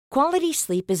Quality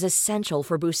sleep is essential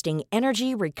for boosting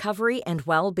energy, recovery, and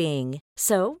well-being.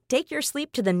 So, take your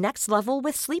sleep to the next level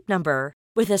with Sleep Number.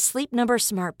 With a Sleep Number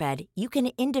smart bed, you can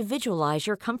individualize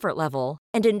your comfort level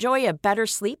and enjoy a better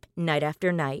sleep night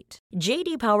after night.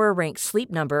 J.D. Power ranks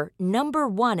Sleep Number number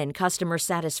 1 in customer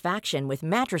satisfaction with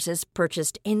mattresses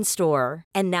purchased in-store.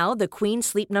 And now the Queen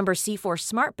Sleep Number C4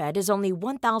 smart bed is only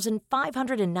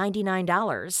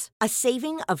 $1,599, a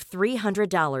saving of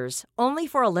 $300, only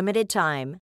for a limited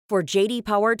time. For J.D.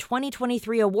 Power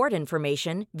 2023 award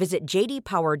information, visit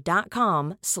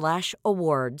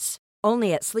jdpower.com/awards.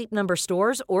 Only at Sleep Number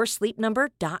stores or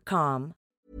sleepnumber.com.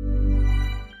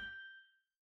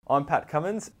 I'm Pat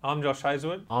Cummins. I'm Josh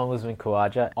Hazelwood. I'm Lisman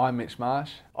Khawaja. I'm Mitch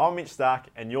Marsh. I'm Mitch Stark,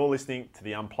 and you're listening to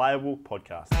the Unplayable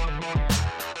Podcast.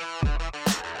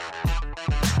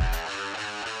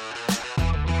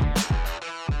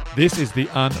 This is the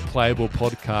Unplayable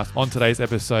Podcast. On today's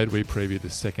episode, we preview the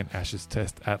second Ashes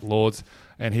Test at Lords.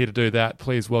 And here to do that,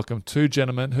 please welcome two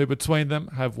gentlemen who between them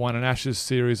have won an Ashes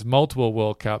series, multiple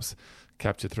World Cups,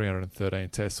 captured 313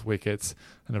 Test wickets,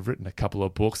 and have written a couple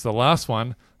of books. The last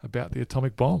one about the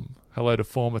atomic bomb. Hello to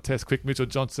former Test quick Mitchell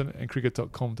Johnson and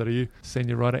cricket.com.au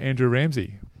senior writer Andrew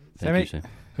Ramsey. Thank you, sir.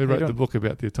 Who wrote the book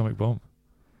about the atomic bomb?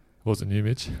 Wasn't you,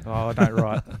 Mitch? Oh, I don't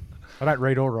write. I don't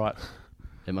read or write.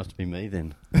 It must be me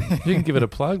then. You can give it a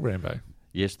plug, Rambo.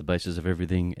 Yes, The Basis of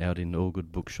Everything out in all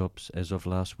good bookshops as of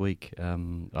last week.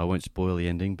 I won't spoil the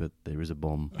ending, but there is a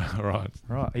bomb. Right.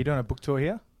 Right. Are you doing a book tour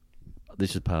here?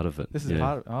 This is part of it. This is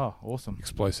part of it. Oh, awesome.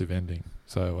 Explosive ending.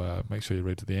 So make sure you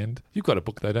read to the end. You've got a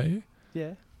book though, don't you?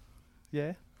 Yeah.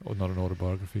 Yeah. Or not an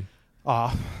autobiography?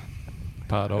 Oh.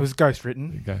 Part of. It was ghost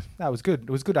written. Ghost. No, it was good.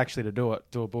 It was good actually to do a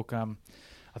book.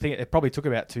 I think it probably took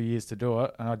about 2 years to do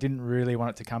it, and I didn't really want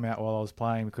it to come out while I was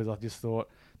playing because I just thought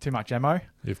too much ammo.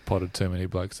 You've potted too many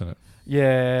blokes in it.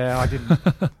 Yeah, I didn't.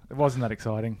 It wasn't that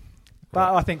exciting.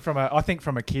 But I think from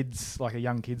a kid's, like a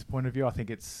young kid's point of view, I think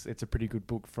it's a pretty good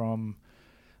book from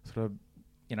sort of,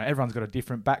 everyone's got a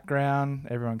different background.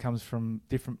 Everyone comes from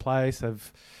different place,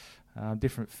 have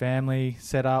different family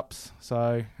setups.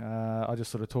 So I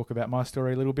just sort of talk about my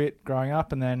story a little bit growing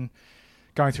up and then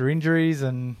going through injuries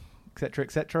and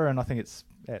et cetera, and I think it's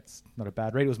not a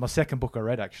bad read. It was my second book I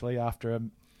read, actually, after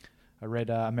I read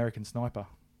American Sniper.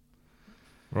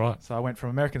 Right. So I went from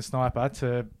American Sniper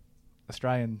to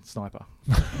Australian Sniper.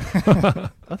 I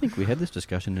think we had this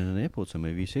discussion in an airport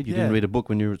somewhere. You said you didn't read a book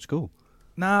when you were at school.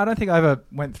 No, I don't think I ever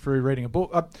went through reading a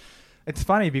book. It's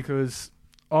funny because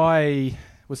I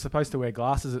was supposed to wear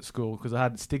glasses at school because I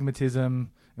had stigmatism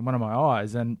in one of my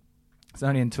eyes, and it's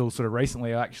only until sort of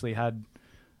recently I actually had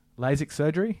LASIK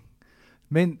surgery.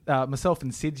 Myself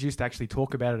and Sids used to actually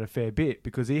talk about it a fair bit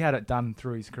because he had it done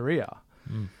through his career.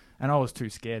 And I was too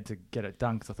scared to get it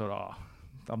done because I thought,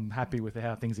 I'm happy with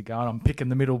how things are going. I'm picking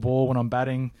the middle ball when I'm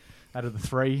batting out of the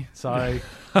three. So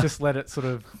just let it sort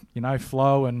of,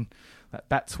 flow and that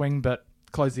bat swing, but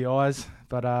close the eyes.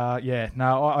 But I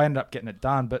ended up getting it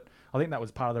done. But I think that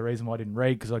was part of the reason why I didn't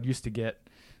read because I used to get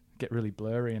really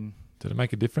blurry. And did it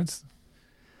make a difference?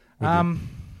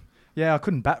 Yeah, I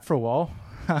couldn't bat for a while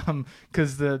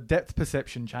because the depth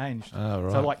perception changed. Oh,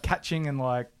 right. So like catching and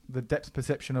like the depth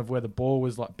perception of where the ball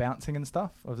was like bouncing and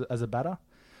stuff as a batter.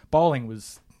 Bowling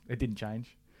it didn't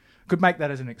change. Could make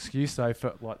that as an excuse though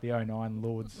for like the 09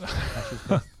 Lords.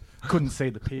 Couldn't see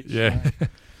the pitch. Yeah.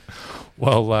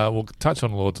 Well, we'll touch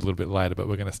on Lords a little bit later, but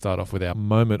we're going to start off with our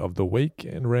moment of the week.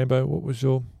 And Rambo, what was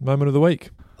your moment of the week?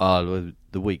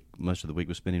 Most of the week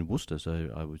was spent in Worcester, so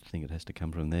I would think it has to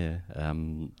come from there.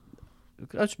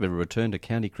 I just remember a return to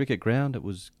county cricket ground. It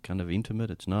was kind of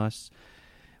intimate. It's nice.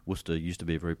 Worcester used to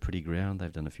be a very pretty ground.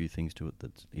 They've done a few things to it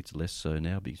that it's less so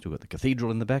now, but you still got the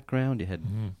cathedral in the background. You had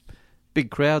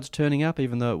big crowds turning up,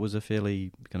 even though it was a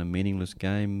fairly kind of meaningless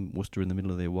game. Worcester in the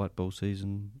middle of their white ball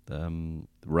season.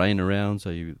 Rain around, so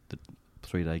the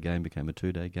 3-day game became a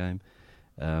 2-day game.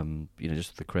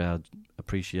 Just the crowd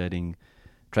appreciating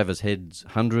Travis Head's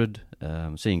 100,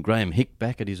 seeing Graham Hick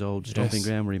back at his old stomping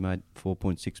ground where he made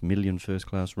 4.6 million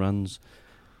first-class runs.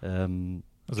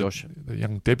 Josh, the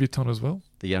young debutant as well?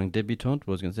 The young debutant,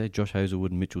 I was going to say, Josh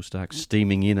Hazelwood and Mitchell Stark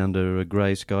steaming in under a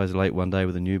grey skies late one day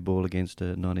with a new ball against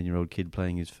a 19-year-old kid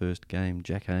playing his first game,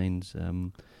 Jack Haynes.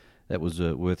 That was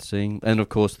worth seeing. And, of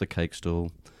course, the cake stall.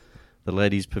 The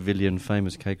Ladies' Pavilion,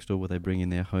 famous cake stall where they bring in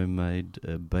their homemade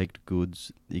baked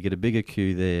goods. You get a bigger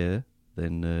queue there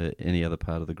than any other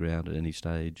part of the ground at any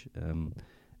stage.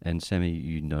 And Sammy,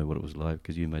 you know what it was like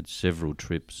because you made several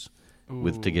trips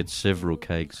to get several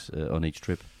cakes on each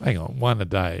trip. Hang on, one a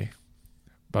day.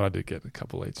 but I did get a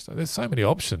couple each. So there's so many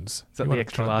options. Is that the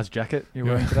extra large jacket you're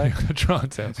wearing today? Try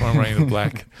and sound. I'm wearing the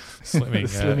black slimming.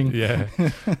 The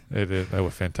slimming. They were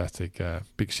fantastic.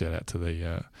 Big shout out to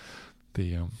the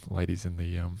ladies in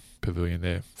the pavilion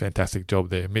there. Fantastic job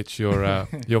there, Mitch. Your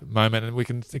moment, and we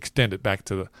can extend it back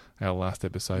to our last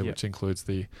episode, which includes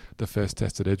the first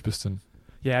test at Edgbaston.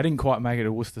 Yeah, I didn't quite make it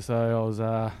to Worcester, so I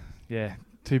was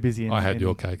too busy. I had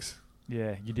your cakes.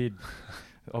 Yeah, you did.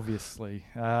 Obviously,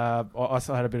 I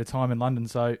also had a bit of time in London,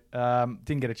 so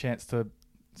didn't get a chance to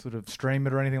sort of stream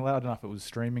it or anything like that. I don't know if it was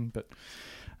streaming, but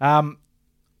I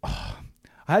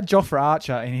had Jofra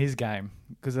Archer in his game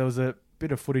because there was a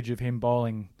bit of footage of him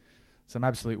bowling some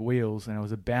absolute wheels, and it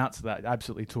was a bounce that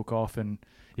absolutely took off, and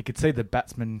you could see the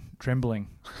batsman trembling.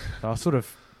 So I sort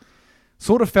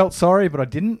of felt sorry, but I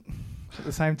didn't at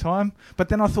the same time. But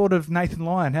then I thought of Nathan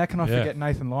Lyon. How can I forget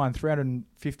Nathan Lyon?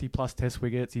 350 plus test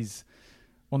wickets. He's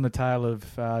on the tail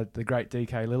of the great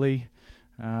DK Lilly.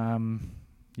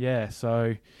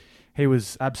 So he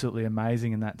was absolutely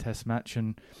amazing in that test match.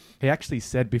 And he actually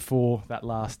said before that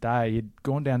last day, he'd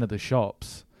gone down to the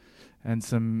shops and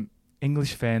some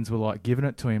English fans were like giving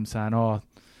it to him, saying, "Oh,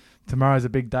 tomorrow's a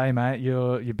big day, mate.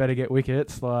 You better get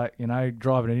wickets," like,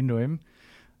 driving it into him.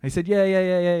 He said,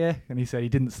 yeah. And he said he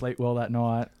didn't sleep well that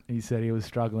night. He said he was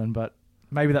struggling, but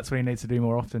maybe that's what he needs to do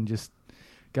more often. Just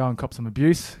go and cop some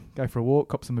abuse, go for a walk,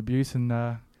 cop some abuse, and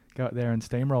go out there and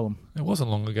steamroll them. It wasn't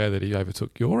long ago that he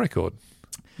overtook your record.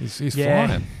 He's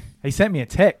flying. He sent me a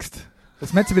text.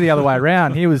 It's meant to be the other way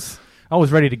around. I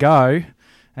was ready to go,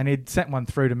 and he'd sent one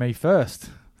through to me first.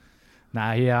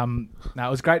 It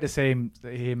was great to see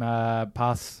him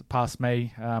pass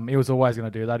me. He was always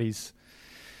going to do that. He's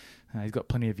got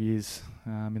plenty of years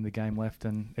in the game left,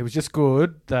 and it was just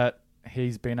good that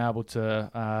he's been able to.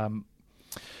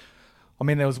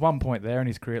 There was one point there in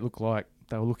his career it looked like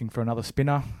they were looking for another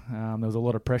spinner. There was a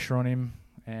lot of pressure on him,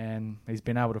 and he's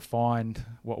been able to find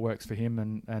what works for him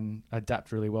and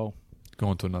adapt really well.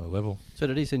 Gone to another level. So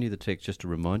did he send you the text just to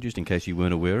remind you, just in case you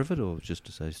weren't aware of it, or just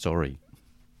to say sorry?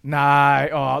 No.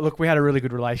 Oh, look, we had a really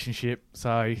good relationship.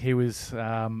 So he was,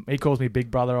 he calls me big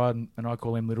brother and I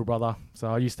call him little brother. So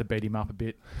I used to beat him up a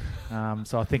bit.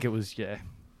 So I think it was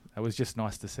just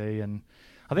nice to see. And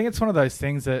I think it's one of those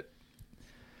things that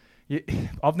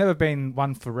I've never been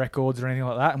one for records or anything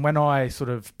like that. And when I sort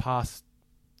of passed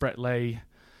Brett Lee,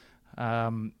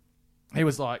 he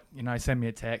was like, send me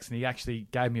a text, and he actually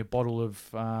gave me a bottle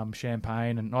of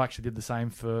champagne, and I actually did the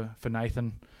same for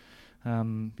Nathan.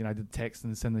 Did text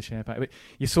and send the champagne. But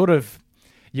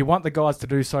you want the guys to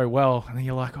do so well, and then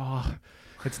you're like, oh,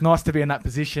 it's nice to be in that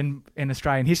position in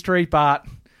Australian history, but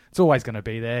it's always going to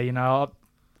be there.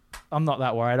 I'm not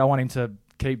that worried. I want him to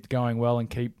keep going well and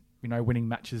keep winning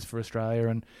matches for Australia.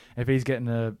 And if he's getting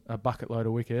a bucket load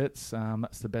of wickets,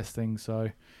 that's the best thing.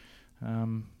 So,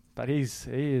 but he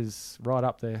is right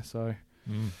up there. So.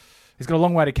 He's got a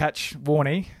long way to catch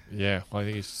Warney. Yeah, I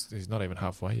think he's not even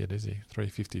halfway yet, is he?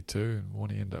 352, and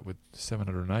Warney ended up with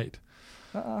 708.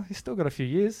 He's still got a few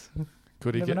years.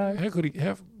 Could he get?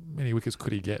 How many wickets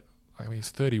could he get? I mean,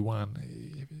 he's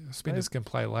 31. Spinners can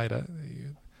play later.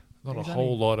 Not a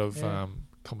whole lot of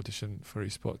competition for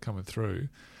his spot coming through.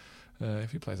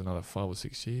 If he plays another 5 or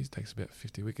 6 years, takes about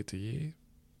 50 wickets a year.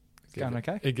 It's going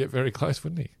okay. He'd get very close,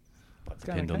 wouldn't he?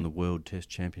 Depend on the World Test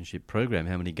Championship program,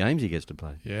 how many games he gets to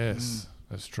play. Yes,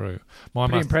 that's true.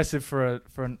 Pretty impressive for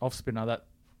an off spinner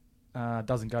that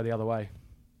doesn't go the other way.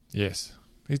 Yes,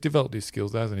 he's developed his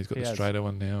skills, hasn't he? He's got the straighter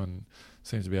one now and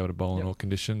seems to be able to bowl in all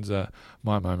conditions.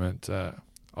 My moment, I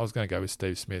was going to go with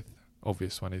Steve Smith,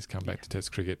 obvious one. He's come back to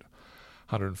Test cricket,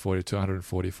 142,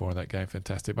 144 in that game,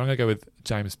 fantastic. But I'm going to go with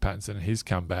James Pattinson and his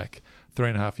comeback,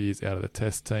 3.5 years out of the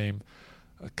Test team.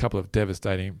 A couple of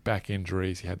devastating back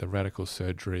injuries. He had the radical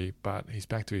surgery, but he's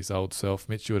back to his old self.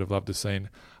 Mitch, you would have loved to have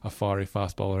seen a fiery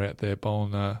fast bowler out there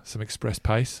bowling some express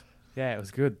pace. Yeah, it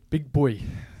was good. Big boy.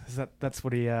 That's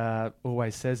what he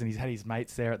always says, and he's had his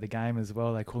mates there at the game as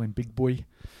well. They call him Big Boy.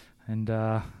 And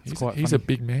he's a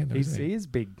big man, though, isn't he? He is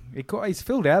big. He's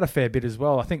filled out a fair bit as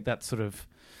well. I think that's sort of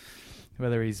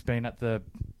whether he's been at the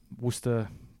Worcester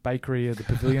Bakery or the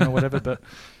Pavilion or whatever. But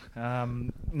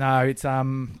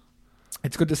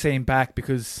it's good to see him back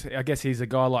because I guess he's a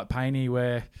guy like Painey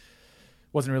where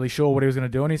wasn't really sure what he was going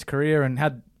to do in his career and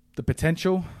had the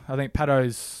potential. I think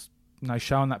Pato's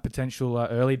shown that potential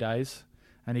early days,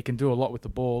 and he can do a lot with the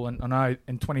ball. And I know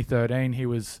in 2013 he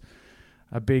was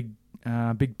a big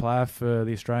player for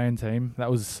the Australian team. That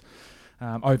was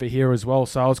over here as well.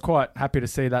 So I was quite happy to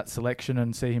see that selection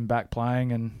and see him back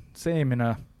playing and see him in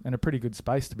a pretty good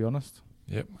space, to be honest.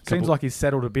 Yep. Seems like he's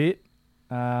settled a bit.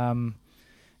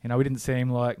 we didn't see him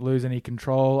like lose any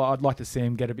control. I'd like to see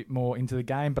him get a bit more into the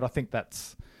game, but I think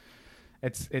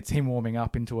it's him warming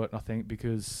up into it. I think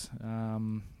because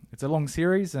it's a long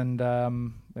series, and I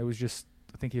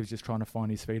think he was just trying to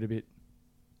find his feet a bit.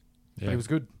 Yeah. But he was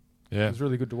good. Yeah. It was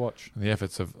really good to watch. And the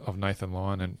efforts of Nathan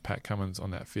Lyon and Pat Cummins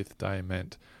on that fifth day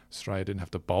meant Australia didn't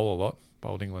have to bowl a lot.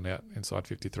 Bowled England out inside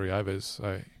 53 overs.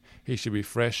 So he should be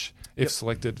fresh if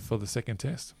selected for the second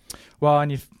test. Well,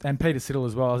 and Peter Siddle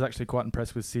as well. I was actually quite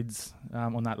impressed with Sids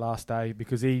on that last day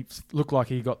because he looked like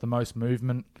he got the most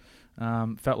movement.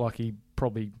 Felt like he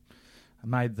probably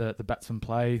made the batsman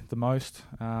play the most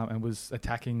and was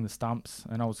attacking the stumps.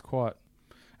 And I was quite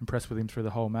impressed with him through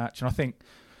the whole match. And I think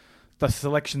the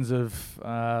selections of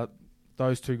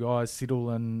those two guys,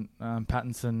 Siddle and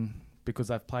Pattinson, because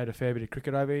they've played a fair bit of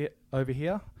cricket over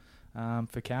here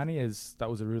for County, that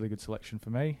was a really good selection for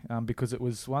me because it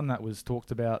was one that was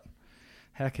talked about.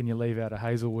 How can you leave out a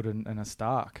Hazelwood and a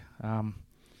Stark?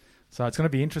 So it's going to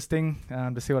be interesting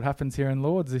to see what happens here in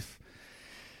Lords. If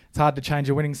it's hard to change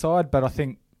a winning side, but I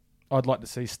think I'd like to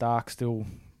see Stark still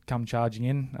come charging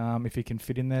in if he can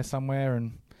fit in there somewhere.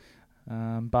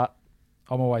 But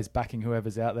I'm always backing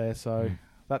whoever's out there, so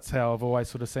that's how I've always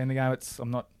sort of seen the game.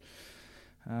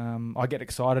 I get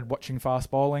excited watching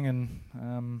fast bowling,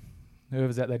 and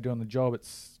whoever's out there doing the job,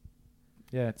 it's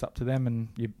up to them, and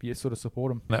you sort of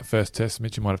support them. That first test,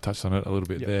 Mitch, you might have touched on it a little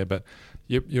bit there, but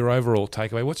your overall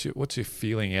takeaway, what's your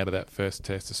feeling out of that first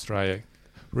test? Australia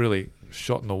really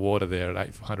shot in the water there at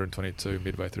 822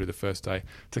 midway through the first day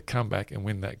to come back and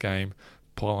win that game,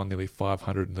 pile on nearly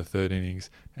 500 in the third innings,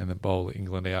 and then bowl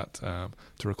England out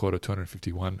to record a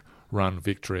 251 run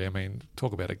victory. I mean,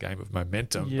 talk about a game of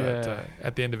momentum. Yeah. But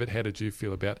at the end of it, how did you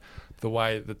feel about the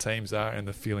way the teams are and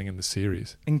the feeling in the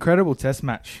series? Incredible test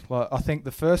match. Like, I think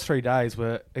the first 3 days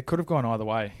it could have gone either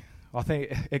way. I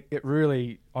think it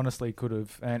really honestly could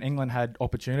have. And England had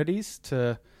opportunities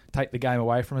to take the game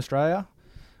away from Australia.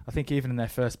 I think even in their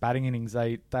first batting innings,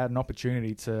 they had an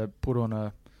opportunity to put on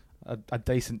a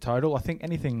decent total. I think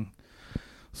anything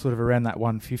sort of around that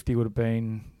 150 would have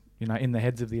been, in the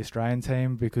heads of the Australian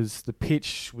team because the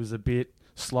pitch was a bit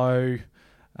slow,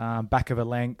 back of a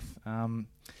length. I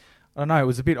don't know, it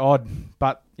was a bit odd,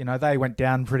 but, they went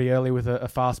down pretty early with a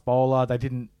fast bowler.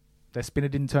 Their spinner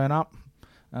didn't turn up,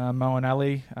 Moeen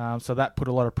Ali, so that put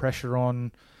a lot of pressure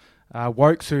on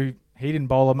Woakes, who he didn't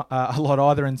bowl a lot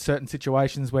either in certain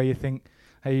situations where you think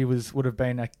he would have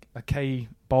been a key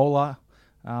bowler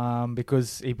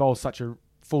because he bowls such a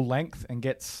full length and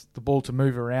gets the ball to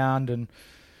move around and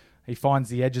he finds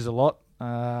the edges a lot.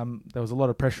 There was a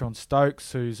lot of pressure on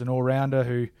Stokes, who's an all-rounder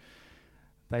who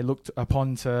they looked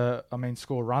upon to,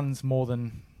 score runs more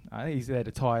than... he's there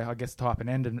to tie up an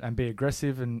end and be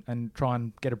aggressive and try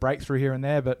and get a breakthrough here and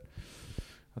there, but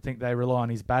I think they rely on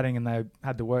his batting and they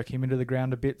had to work him into the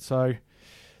ground a bit. So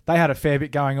they had a fair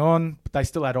bit going on, but they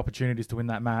still had opportunities to win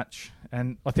that match.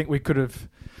 And I think we could have...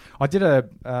 I did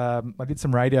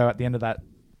some radio at the end of that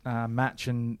match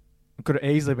and could have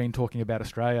easily been talking about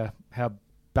Australia, how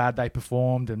bad they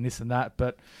performed and this and that,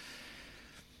 but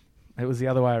it was the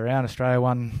other way around. Australia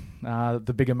won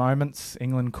the bigger moments.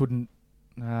 England couldn't,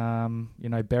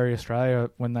 bury Australia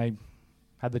when they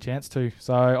had the chance to.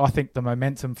 So I think the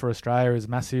momentum for Australia is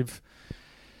massive.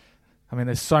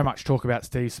 There's so much talk about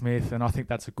Steve Smith, and I think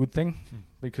that's a good thing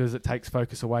because it takes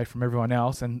focus away from everyone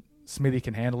else, and Smithy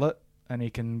can handle it, and he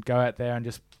can go out there and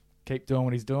just keep doing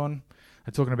what he's doing.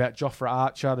 They're talking about Jofra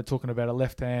Archer. They're talking about a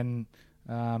left-hand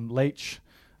Leach.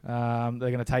 They're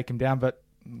going to take him down, but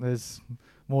there's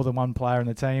more than one player in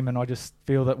the team, and I just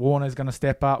feel that Warner's going to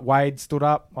step up. Wade stood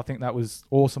up. I think that was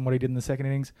awesome what he did in the second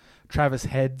innings. Travis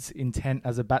Head's intent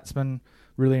as a batsman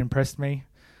really impressed me.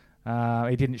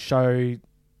 He didn't show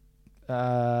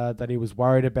that he was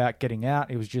worried about getting out.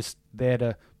 He was just there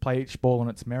to play each ball on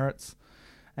its merits.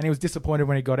 And he was disappointed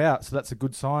when he got out, so that's a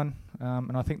good sign.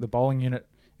 And I think the bowling unit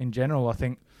in general, I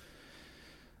think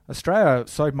Australia are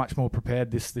so much more prepared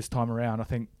this time around. I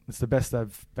think it's the best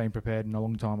they've been prepared in a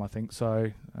long time, I think.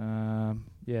 So,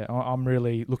 I'm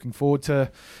really looking forward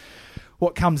to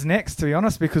what comes next, to be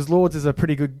honest, because Lords is a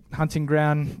pretty good hunting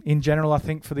ground in general, I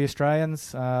think, for the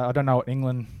Australians. I don't know what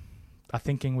England are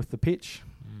thinking with the pitch.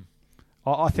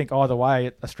 I think either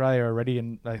way, Australia are ready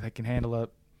and they can handle a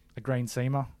green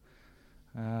seamer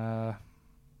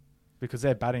because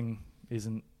their batting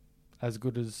isn't as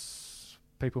good as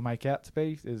people make out to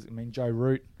be. Joe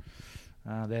Root,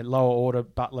 their lower order,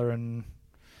 Butler and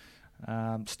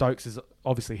Stokes is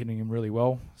obviously hitting him really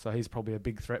well, so he's probably a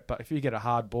big threat. But if you get a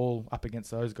hard ball up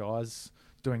against those guys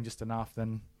doing just enough,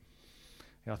 then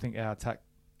I think our attack,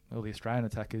 or the Australian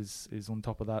attack, is on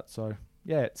top of that. So,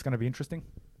 it's going to be interesting.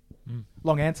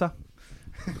 Long answer.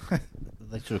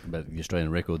 They talk about the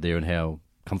Australian record there and how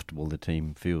comfortable the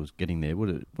team feels getting there.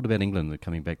 What about England? They're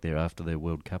coming back there after their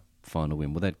World Cup final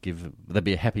win. Will that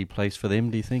be a happy place for them,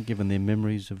 do you think, given their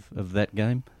memories of that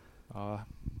game?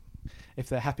 If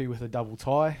they're happy with a double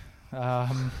tie,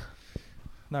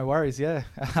 no worries, yeah.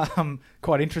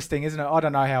 Quite interesting, isn't it? I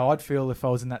don't know how I'd feel if I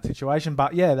was in that situation,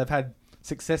 but yeah, they've had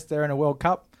success there in a World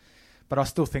Cup, but I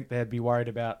still think they'd be worried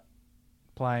about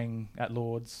playing at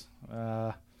Lords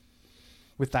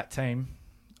with that team.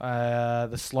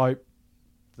 The slope,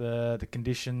 the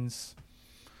conditions,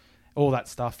 all that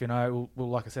stuff, will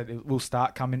like I said, it will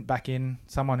start coming back in.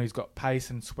 Someone who's got pace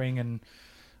and swing and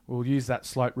will use that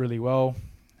slope really well.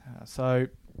 So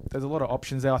there's a lot of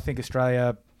options there. I think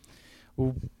Australia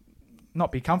will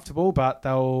not be comfortable, but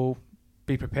they'll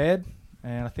be prepared.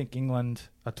 And I think England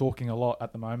are talking a lot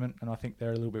at the moment, and I think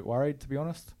they're a little bit worried, to be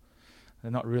honest.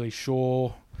 They're not really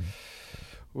sure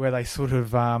where they sort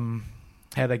of how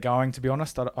they're going, to be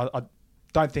honest. I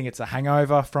don't think it's a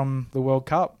hangover from the World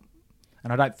Cup,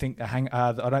 and I don't think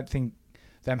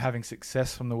them having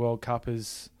success from the World Cup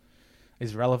is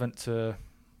relevant to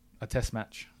a Test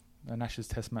match, an Ashes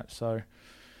Test match. So,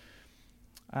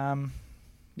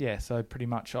 so pretty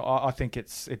much, I think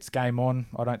it's game on.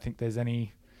 I don't think there's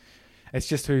any. It's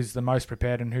just who's the most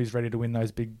prepared and who's ready to win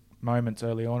those big moments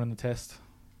early on in the Test.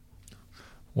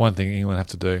 One thing England have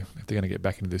to do if they're going to get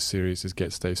back into this series is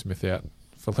get Steve Smith out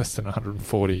for less than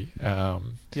 140.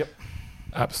 Yep.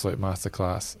 Absolute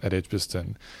masterclass at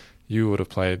Edgbaston. You would have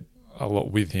played a lot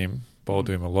with him, bowled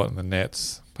him a lot in the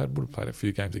nets. Would have played a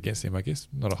few games against him, I guess.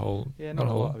 Not a whole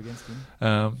lot against him.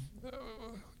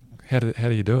 How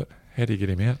do you do it? How do you get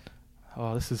him out?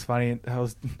 Oh, this is funny. I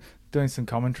was doing some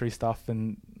commentary stuff,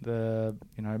 and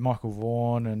Michael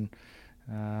Vaughan and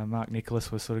Mark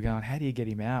Nicholas were sort of going, "How do you get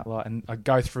him out?" And I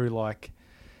go through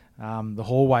the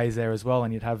hallways there as well,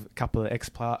 and you'd have a couple of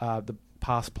the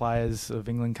past players of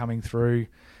England coming through,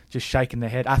 just shaking their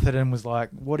head. Atherton was like,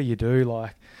 "What do you do?"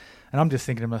 And I'm just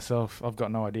thinking to myself, I've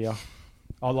got no idea.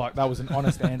 That was an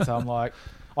honest answer. I'm like,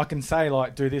 I can say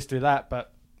do this, do that,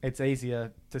 but it's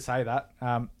easier to say that.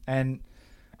 And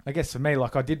I guess for me,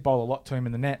 I did bowl a lot to him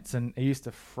in the nets, and he used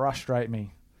to frustrate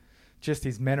me. Just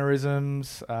his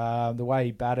mannerisms, the way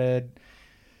he batted.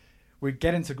 We'd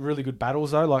get into really good battles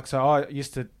though. So I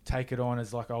used to take it on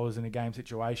as I was in a game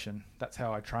situation. That's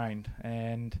how I trained.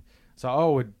 And so I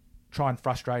would try and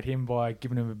frustrate him by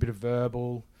giving him a bit of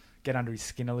verbal, get under his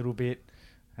skin a little bit.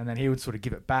 And then he would sort of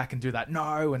give it back and do that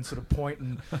no and sort of point.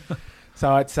 And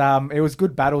so it was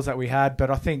good battles that we had.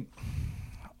 But I think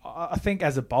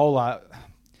as a bowler,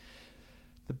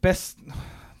 the best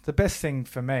thing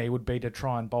for me would be to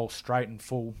try and bowl straight and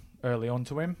full early on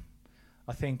to him.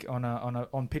 I think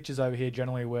on pitches over here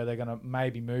generally where they're going to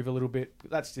maybe move a little bit,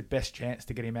 that's the best chance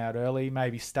to get him out early.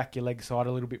 Maybe stack your leg side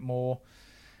a little bit more.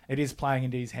 It is playing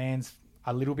into his hands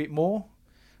a little bit more,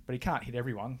 but he can't hit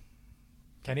everyone,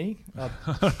 can he?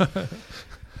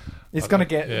 It's going to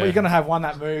get. Yeah. You're going to have one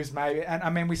that moves maybe, and I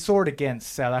mean we saw it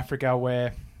against South Africa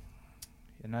where,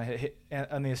 on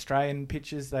the Australian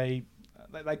pitches they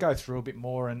go through a bit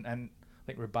more, and I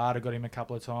think Rabada got him a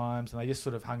couple of times, and they just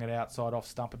sort of hung it outside off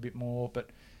stump a bit more. But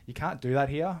you can't do that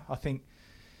here. I think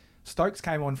Stokes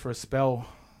came on for a spell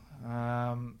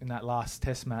in that last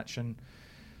Test match, and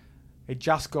he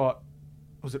just got,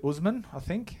 was it Usman? I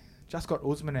think just got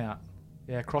Usman out.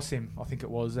 Yeah, across him, I think it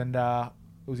was, and it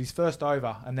was his first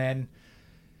over, and then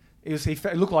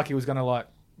it looked like he was going to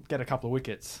get a couple of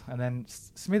wickets, and then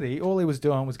Smithy, all he was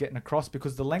doing was getting across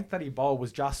because the length that he bowled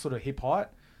was just sort of hip height.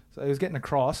 So he was getting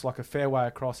across, a fairway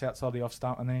across outside the off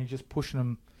stump, and then he just pushing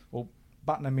them or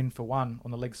butting them in for one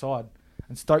on the leg side.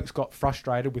 And Stokes got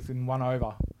frustrated within one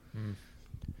over. Mm.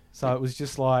 So it was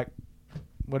just what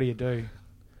do you do?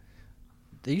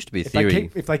 There used to be a theory.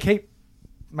 If they keep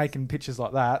making pitches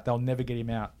like that, they'll never get him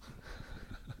out.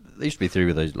 There used to be a theory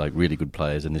with those really good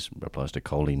players, and this applies to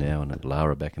Kohli now and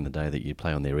Lara back in the day, that you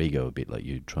play on their ego a bit,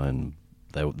 you try and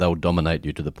they'll dominate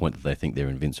you to the point that they think they're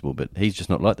invincible. But he's just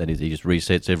not like that. He just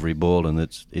resets every ball, and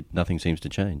nothing seems to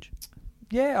change.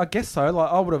 Yeah, I guess so.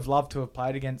 I would have loved to have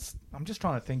played against. I'm just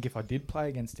trying to think if I did play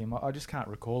against him. I just can't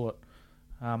recall it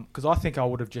because I think I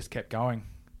would have just kept going.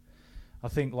 I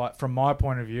think from my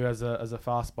point of view as a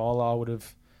fast bowler, I would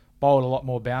have bowled a lot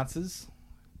more bounces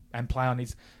and play on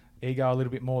his ego a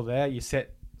little bit more there. You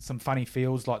set some funny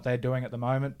fields like they're doing at the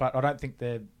moment, but I don't think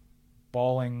they're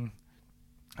bowling.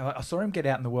 I saw him get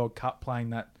out in the World Cup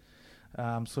playing that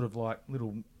sort of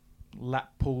little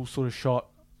lap pull sort of shot,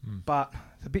 but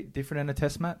it's a bit different in a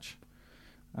Test match.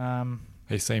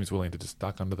 He seems willing to just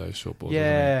duck under those short balls.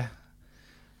 Yeah,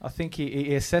 I think he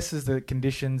assesses the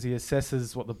conditions. He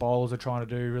assesses what the bowlers are trying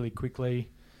to do really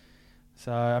quickly.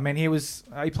 So I mean, he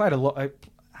played a lot.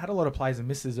 Had a lot of plays and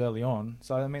misses early on.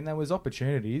 So I mean, there was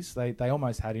opportunities. They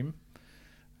almost had him,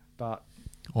 but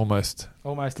almost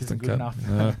isn't good enough.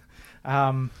 No.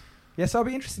 Yeah, so it'll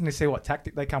be interesting to see what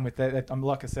tactic they come with.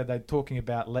 Like I said, they're talking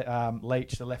about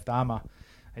Leach, the left armour.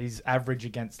 His average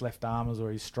against left armers or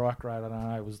his strike rate, I don't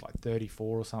know, it was like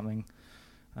 34 or something,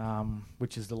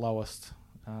 which is the lowest.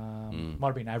 Might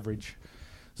have been average.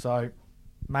 So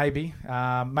maybe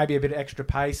a bit of extra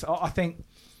pace. I think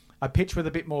a pitch with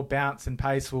a bit more bounce and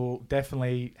pace will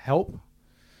definitely help.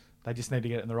 They just need to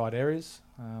get it in the right areas,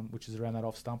 which is around that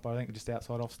off stump, I think, just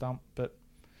outside off stump. But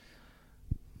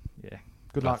yeah,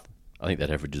 good luck. I think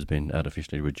that average has been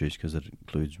artificially reduced because it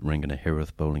includes Rangana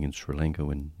Herath bowling in Sri Lanka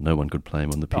when no one could play him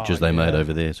on the pitches they made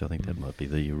over there. So I think that might be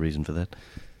the reason for that.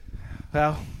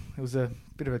 Well, it was a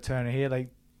bit of a turner here. They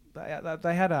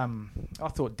had I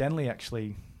thought Denley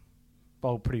actually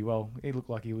bowled pretty well. He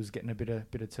looked like he was getting a bit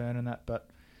of turn in that, but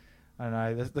I don't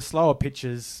know. The slower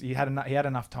pitches, he had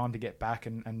enough time to get back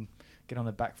and get on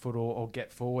the back foot or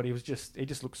get forward. He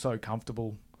just looked so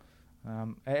comfortable.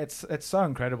 It's so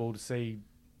incredible to see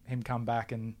him come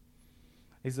back, and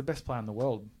he's the best player in the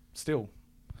world still.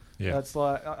 Yeah, it's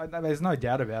like there's no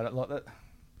doubt about it. Like that,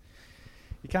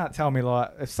 you can't tell me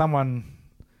like if someone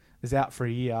is out for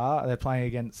a year, they're playing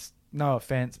against, no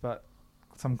offense, but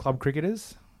some club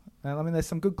cricketers. And I mean, there's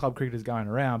some good club cricketers going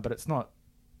around, but it's not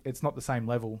the same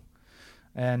level.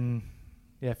 And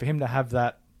yeah, for him to have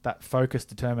that focused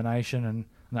determination and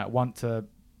that want to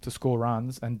score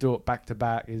runs and do it back to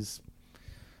back is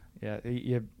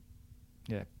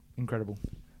incredible. It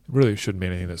really shouldn't be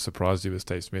anything that surprised you with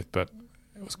Steve Smith, but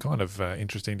it was kind of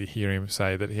interesting to hear him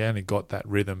say that he only got that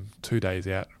rhythm 2 days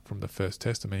out from the first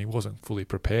test. I mean, he wasn't fully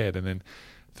prepared, and then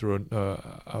through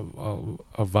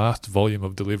a vast volume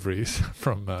of deliveries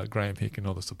from Graham Hick and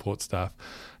all the support staff,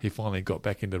 he finally got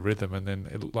back into rhythm, and then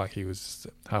it looked like he was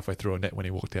halfway through a net when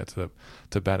he walked out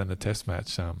to bat in the test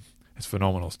match. It's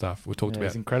phenomenal stuff. We talked about.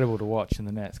 It's incredible to watch in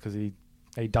the nets because he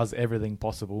does everything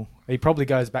possible. He probably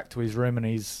goes back to his room and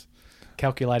he's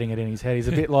calculating it in his head. He's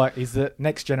a bit like, he's the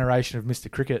next generation of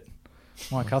Mr. Cricket.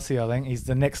 Mike Hussey, I think. He's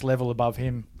the next level above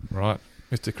him. Right.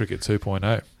 Mr. Cricket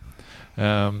 2.0.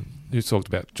 You talked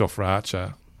about Jofra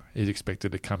Archer. He's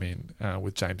expected to come in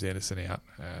with James Anderson out.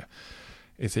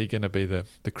 Is he going to be the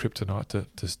kryptonite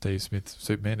to Steve Smith's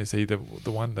Superman? Is he the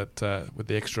one that, with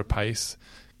the extra pace,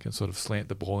 can sort of slant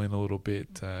the ball in a little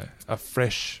bit? A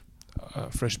fresh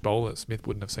bowler that Smith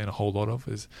wouldn't have seen a whole lot of.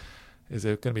 Is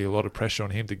there going to be a lot of pressure on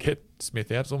him to get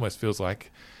Smith out? It almost feels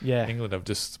like England have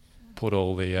just put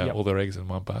all their eggs in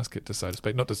one basket, so to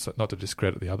speak. Not to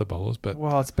discredit the other bowlers, but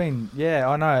it's been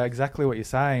I know exactly what you're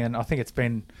saying, and I think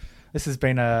this has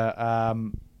been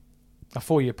a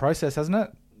 4-year process, hasn't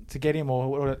it, to get him,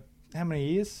 or how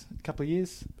many years? A couple of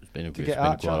years. It's been quite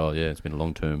a while. Yeah, it's been a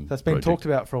long term. That's been talked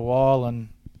about for a while, and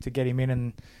to get him in,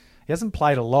 and he hasn't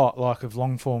played a lot of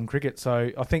long form cricket.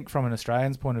 So I think from an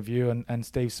Australian's point of view, and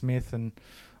Steve Smith and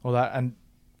all that, and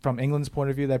from England's point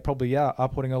of view, they probably are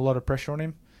putting a lot of pressure on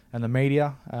him and the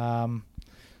media.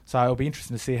 So it'll be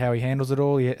interesting to see how he handles it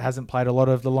all. He hasn't played a lot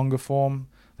of the longer form.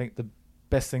 I think the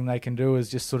best thing they can do is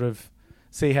just sort of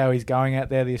see how he's going out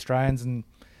there, the Australians, and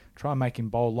try and make him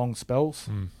bowl long spells.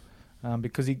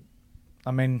 Because he's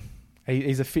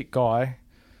a fit guy,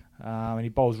 and he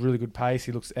bowls really good pace.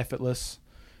 He looks effortless.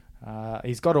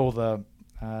 He's got all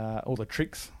the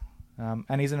tricks,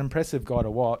 and he's an impressive guy to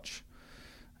watch.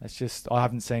 It's just I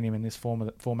haven't seen him in this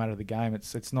format of the game.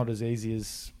 It's not as easy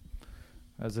as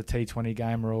a T20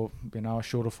 game or a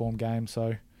shorter form game.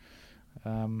 So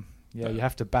you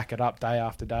have to back it up day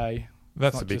after day.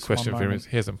 That's a big question for him.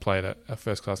 He hasn't played a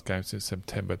first class game since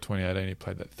September 2018. He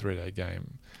played that 3-day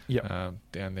game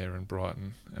down there in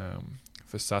Brighton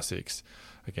for Sussex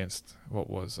against what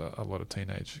was a lot of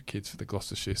teenage kids for the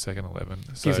Gloucestershire second 11.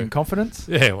 So, gives him confidence.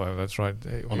 Yeah, well, that's right.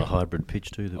 On a hybrid pitch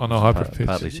too. On a hybrid pitch,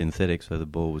 partly synthetic, so the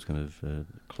ball was kind of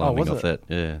climbing off that.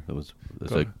 Yeah, it was.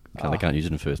 So they can't use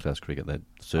it in first class cricket. That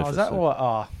surface. Is that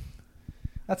what?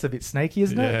 That's a bit sneaky,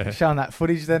 isn't it? Showing that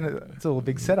footage, then it's all a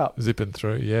big setup. Zipping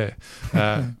through, yeah.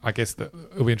 I guess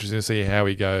it'll be interesting to see how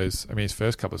he goes. I mean, his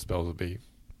first couple of spells will be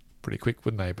pretty quick,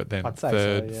 wouldn't they? But then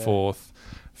third, fourth,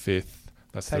 fifth.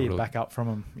 That's how you back up from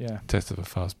him. Yeah. Test of a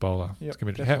fast bowler. Yep, it's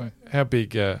going to be how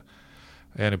big. He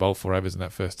only bowled 4 overs in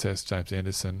that first test. James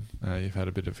Anderson. You've had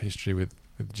a bit of history with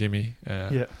Jimmy.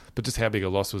 But just how big a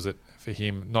loss was it for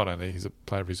him? Not only he's a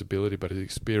player of his ability, but his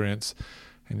experience.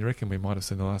 And you reckon we might have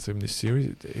seen the last of him this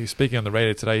series? He was speaking on the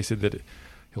radio today. He said that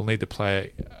he'll need to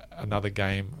play another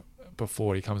game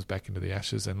before he comes back into the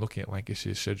Ashes, and looking at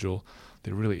Lancashire's schedule,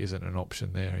 there really isn't an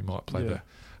option there. He might play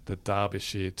the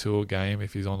Derbyshire Tour game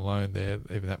if he's on loan there.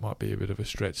 Even that might be a bit of a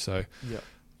stretch. So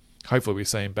hopefully we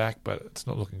see him back, but it's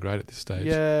not looking great at this stage.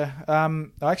 Yeah,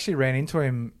 I actually ran into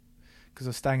him because I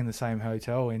was staying in the same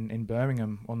hotel in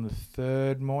Birmingham on the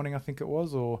third morning, I think it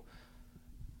was, or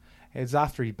it was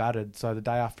after he batted, so the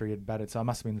day after he had batted, so it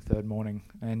must have been the third morning.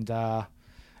 And it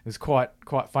was quite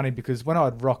funny because when I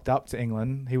had rocked up to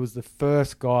England, he was the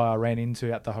first guy I ran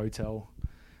into at the hotel.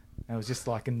 And it was just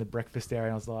like in the breakfast area,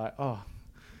 and I was like, oh,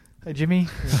 hey, Jimmy.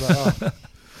 He was like, oh.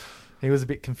 He was a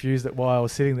bit confused at why I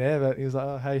was sitting there, but he was like,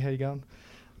 oh, hey, how you going?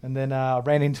 And then I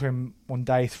ran into him on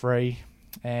day 3,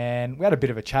 and we had a bit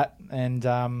of a chat. And,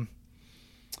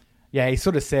 he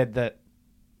sort of said that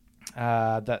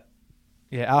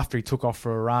after he took off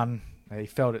for a run, he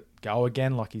felt it go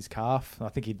again, like his calf. I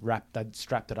think they'd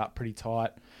strapped it up pretty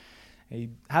tight. He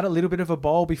had a little bit of a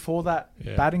bowl before that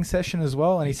batting session as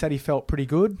well, and he said he felt pretty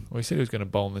good. Well, he said he was going to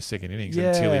bowl in the second innings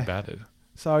until he batted.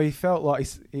 So he felt like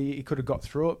he could have got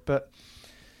through it, but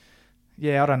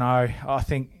I don't know. I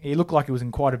think he looked like he was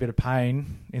in quite a bit of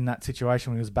pain in that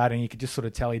situation when he was batting. You could just sort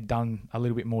of tell he'd done a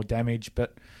little bit more damage,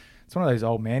 but it's one of those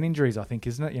old man injuries, I think,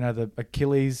 isn't it? You know, the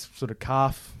Achilles sort of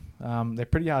calf. They're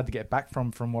pretty hard to get back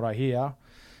from what I hear,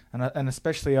 and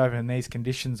especially over in these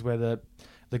conditions where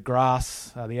the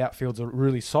grass, the outfields are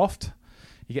really soft.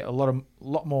 You get a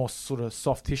lot more sort of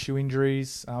soft tissue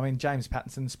injuries. I mean, James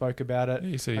Pattinson spoke about it. Yeah,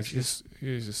 you see,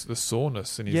 he's just the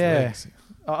soreness in his legs.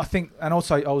 I think, and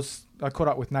also I caught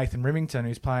up with Nathan Rimington,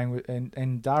 who's playing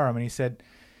in Durham, and he said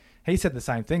the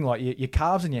same thing. Like your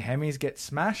calves and your hemis get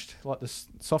smashed. Like the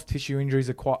soft tissue injuries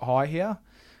are quite high here,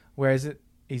 whereas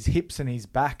his hips and his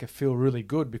back feel really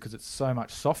good because it's so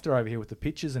much softer over here with the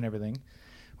pitches and everything.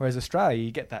 Whereas Australia,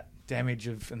 you get that damage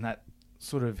and that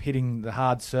sort of hitting the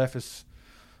hard surface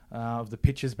of the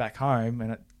pitches back home,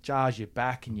 and it jars your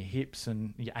back and your hips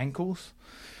and your ankles.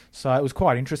 So it was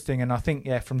quite interesting, and I think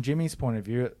from Jimmy's point of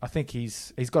view, I think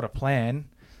he's got a plan.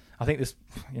 I think this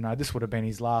would have been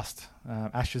his last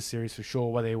Ashes series for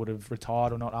sure, whether he would have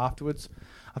retired or not afterwards.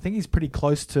 I think he's pretty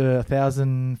close to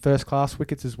 1,000 first-class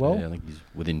wickets as well. Yeah, I think he's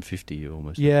within 50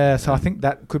 almost. Yeah, so I think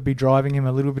that could be driving him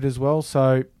a little bit as well.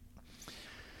 So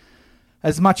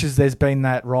as much as there's been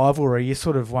that rivalry, you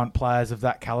sort of want players of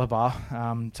that calibre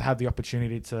to have the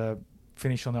opportunity to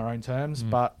finish on their own terms.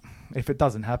 But if it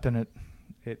doesn't happen,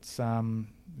 it's going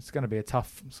to be a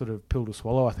tough sort of pill to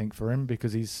swallow, I think, for him,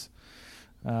 because he's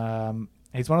one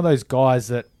of those guys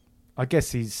that I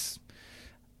guess he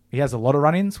has a lot of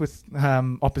run-ins with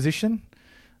opposition.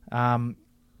 But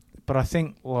I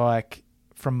think, like,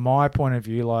 from my point of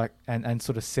view, like, and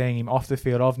sort of seeing him off the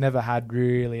field, I've never had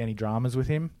really any dramas with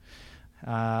him.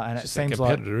 And it seems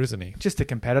like a competitor, isn't he? Just a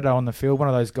competitor on the field. One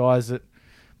of those guys that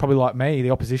probably like me,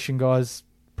 the opposition guys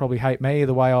probably hate me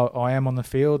the way I am on the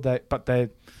field.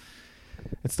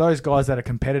 It's those guys that are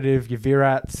competitive. Your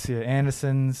Virats, your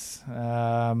Andersons,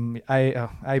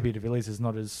 AB de Villiers is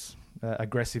not as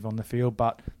aggressive on the field,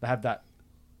 but they have that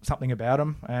something about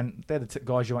them, and they're the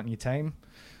guys you want in your team.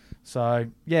 So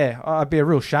it'd be a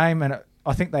real shame, and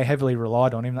I think they heavily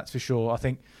relied on him. That's for sure. I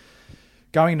think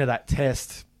going into that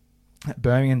test.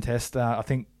 Birmingham test, I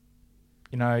think,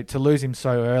 to lose him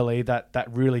so early, that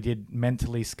really did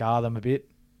mentally scar them a bit.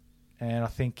 And I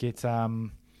think they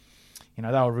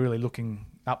were really looking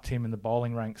up to him in the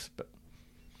bowling ranks. But,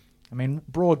 I mean,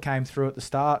 Broad came through at the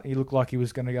start. He looked like he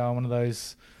was going to go on one of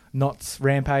those Knots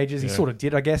rampages. He sort of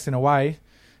did, I guess, in a way.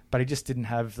 But he just didn't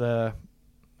have the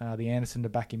Anderson to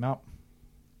back him up,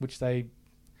 which they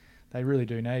really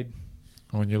do need.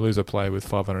 When you lose a player with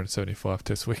 575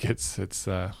 test wickets, it's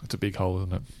a big hole,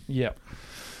 isn't it? Yeah.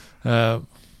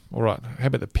 All right. How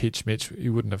about the pitch, Mitch?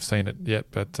 You wouldn't have seen it yet,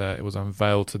 but it was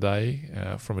unveiled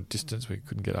today from a distance. We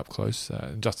couldn't get up close.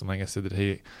 And Justin Langer said that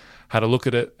he had a look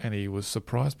at it and he was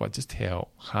surprised by just how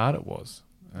hard it was.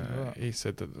 He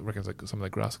said that reckons that some of the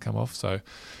grass had come off. So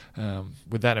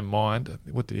with that in mind,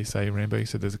 what did he say, Rambo? He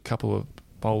said there's a couple of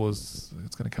bowlers,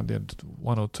 it's going to come down to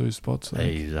one or two spots.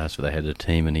 He asked if they had a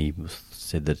team, and he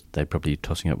said that they're probably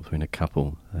tossing up between a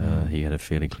couple. He had a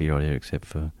fairly clear idea, except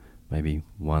for maybe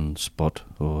one spot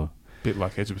or... A bit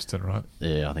like Edgbaston, right?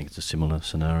 Yeah, I think it's a similar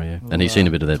scenario. And he's seen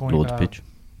a bit of that Lord's pitch.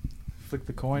 Flick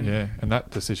the coin. Yeah, and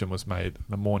that decision was made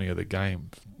the morning of the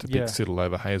game to pick Siddle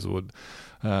over Hazelwood.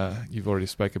 You've already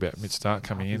spoke about Mitch Starc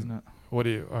coming in. Isn't it?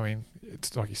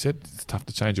 It's like you said, it's tough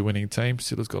to change a winning team.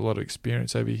 Siddle's got a lot of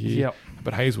experience over here. Yep.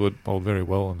 But Hazelwood bowled very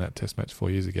well in that test match 4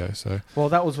 years ago. So well,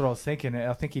 that was what I was thinking.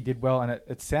 I think he did well, and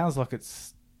it sounds like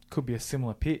could be a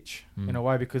similar pitch in a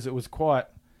way, because it was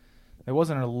there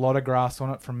wasn't a lot of grass on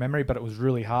it from memory, but it was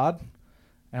really hard.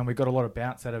 and we got a lot of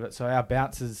bounce out of it. So our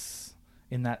bounces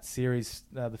in that series,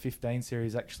 the 15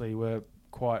 series, actually were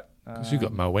quite... Because you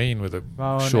got Moeen with a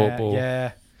Moeen, short ball.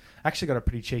 Yeah. Actually got a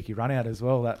pretty cheeky run out as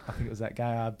well. I think it was that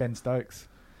guy, Ben Stokes.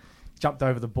 Jumped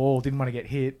over the ball, didn't want to get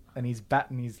hit, and his bat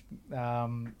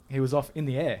and he was off in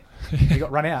the air. He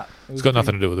got run out. It's got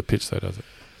nothing to do with the pitch, though, does it?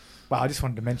 Well, I just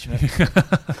wanted to mention it.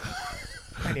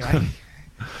 Anyway.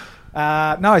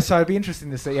 No, so it'd be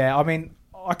interesting to see. Yeah, I mean,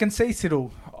 I can see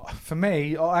Siddle. For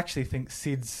me, I actually think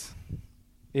Sids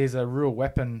is a real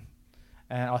weapon,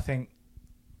 and I think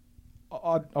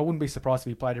I wouldn't be surprised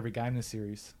if he played every game this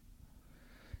series.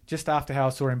 Just after how I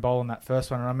saw him bowl in that first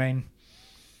one, and I mean,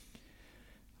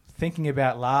 thinking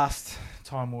about last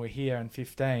time we were here in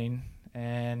 15,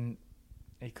 and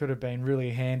he could have been really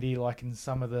handy, like in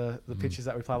some of the pitches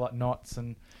that we play, like Knots,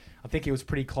 and I think he was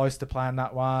pretty close to playing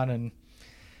that one, and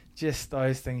just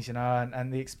those things, you know,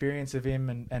 and the experience of him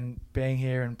and being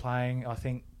here and playing, I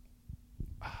think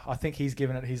he's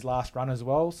given it his last run as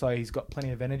well, so he's got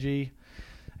plenty of energy.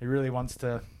 He really wants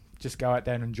to just go out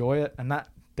there and enjoy it, and that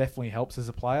definitely helps as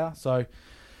a player. So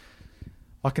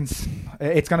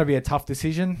it's going to be a tough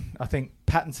decision. I think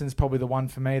Pattinson's probably the one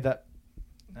for me that,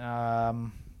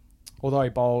 although he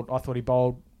bowled, I thought he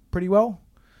bowled pretty well.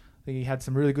 I think he had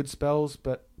some really good spells,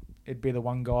 but it'd be the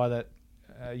one guy that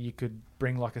you could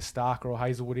bring like a Stark or a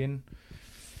Hazelwood in.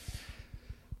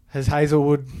 Has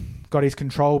Hazelwood got his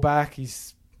control back?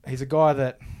 He's a guy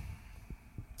that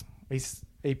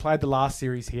he played the last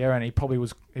series here, and he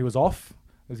was off.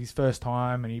 It was his first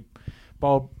time, and he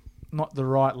bowled not the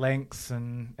right lengths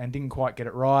and didn't quite get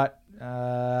it right,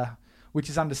 which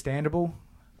is understandable.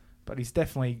 But he's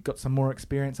definitely got some more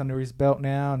experience under his belt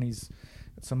now, and he's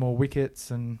got some more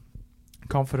wickets and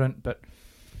confident. But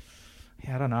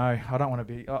yeah, I don't know. I don't want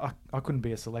to be. I couldn't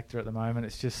be a selector at the moment.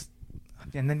 It's just,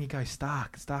 and then you go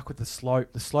Stark with the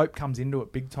slope. The slope comes into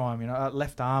it big time. You know,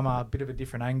 left armour, a bit of a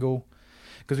different angle.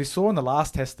 Because we saw in the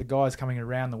last test the guys coming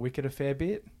around the wicket a fair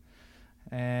bit,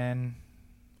 and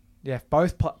yeah,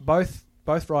 both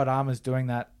right armers doing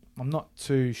that. I'm not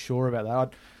too sure about that. I'd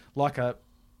like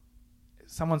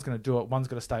someone's going to do it. One's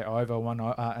got to stay over one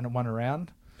and one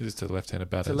around. Is this to the left-handed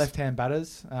batters? To left-hand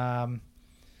batters.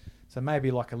 So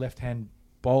maybe like a left-hand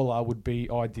bowler would be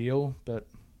ideal, but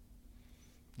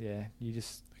yeah, you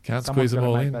just can't squeeze them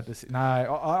all in. No,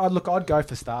 I'd go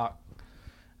for Stark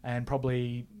and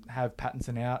probably have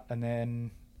Pattinson out, and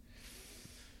then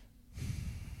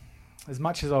as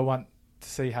much as I want to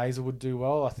see Hazelwood do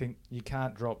well, I think you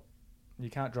can't drop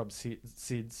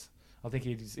Sids. I think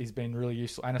he's been really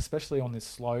useful, and especially on this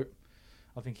slope,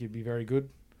 I think he'd be very good.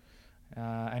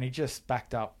 And he just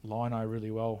backed up Lino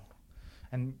really well,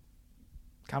 and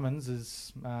Cummins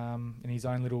is in his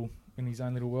own little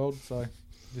world. So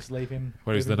just leave him.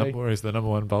 Where is the number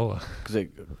one bowler? Because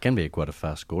it can be quite a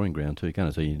fast scoring ground too, can't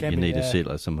it? So you need to sit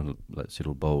like someone like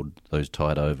Siddle bowled those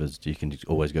tight overs. You can just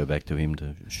always go back to him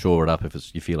to shore it up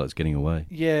if you feel like it's getting away.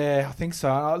 Yeah, I think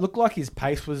so. It looked like his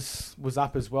pace was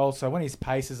up as well. So when his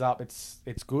pace is up, it's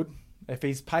good. If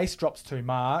his pace drops too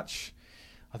much,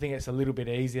 I think it's a little bit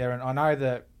easier. And I know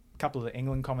that a couple of the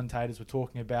England commentators were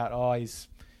talking about, he's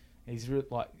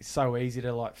like so easy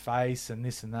to like face and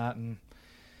this and that, and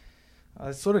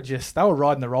I sort of they were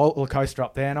riding the roller coaster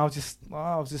up there, and I was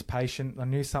just patient. I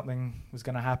knew something was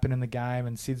going to happen in the game,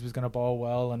 and Sids was going to bowl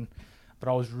well, but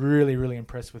I was really, really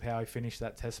impressed with how he finished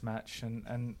that Test match,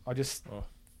 and I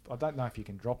don't know if you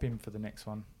can drop him for the next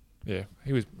one. Yeah,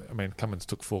 he was. I mean, Cummins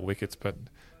took 4 wickets, but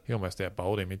he almost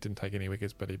out-bowled him. He didn't take any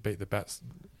wickets, but he beat the bats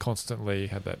constantly.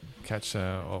 Had that catch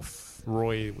off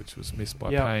Roy, which was missed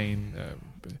by Payne.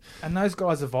 And those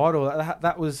guys are vital.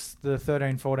 That was the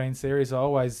 13-14 series. I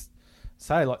always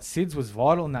say, like, Sids was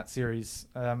vital in that series.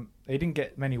 He didn't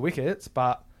get many wickets,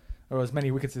 or as many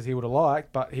wickets as he would have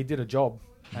liked, but he did a job,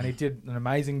 and he did an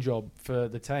amazing job for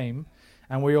the team,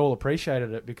 and we all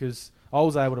appreciated it because I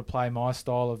was able to play my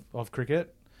style of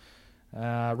cricket.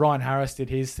 Ryan Harris did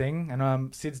his thing, and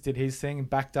Sids did his thing, and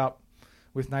backed up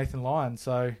with Nathan Lyon.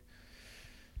 So,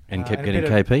 and kept getting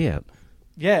KP out.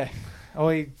 Yeah, that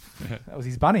was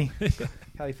his bunny.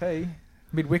 KP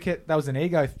mid wicket. That was an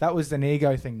ego. That was an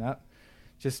ego thing. That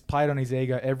just played on his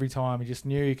ego every time. He just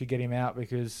knew he could get him out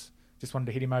because just wanted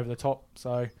to hit him over the top.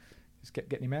 So just kept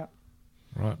getting him out.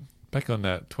 Right. Back on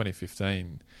that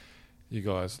 2015, you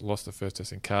guys lost the first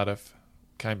test in Cardiff,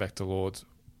 came back to Lords.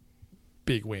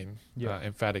 Big win,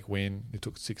 emphatic win. He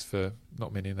took 6 for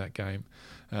not many in that game.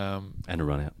 And a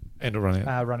run out.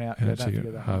 Run out. And don't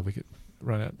forget that. Hard wicket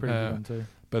run out. Pretty good one too.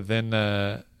 But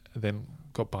then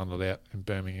got bundled out in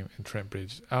Birmingham and Trent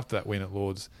Bridge. After that win at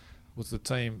Lords, was the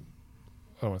team...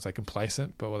 I don't want to say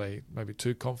complacent, but were they maybe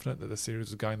too confident that the series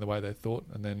was going the way they thought,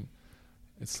 and then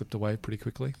it slipped away pretty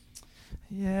quickly?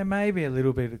 Yeah, maybe a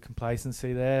little bit of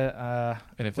complacency there.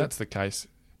 And if that's the case,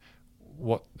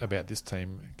 what about this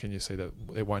team can you see that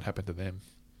it won't happen to them?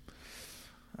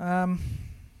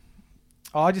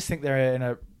 I just think they're in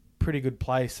a pretty good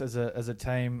place as a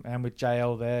team, and with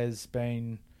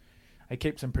JL he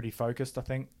keeps them pretty focused, I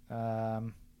think. I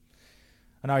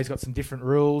know he's got some different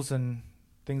rules and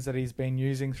things that he's been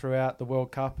using throughout the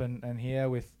World Cup and here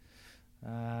with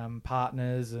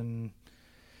partners and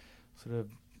sort of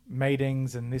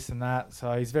meetings and this and that.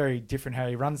 So he's very different how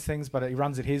he runs things, but he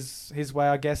runs it his way,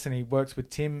 I guess, and he works with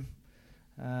Tim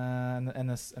and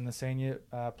the senior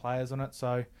players on it.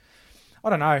 So I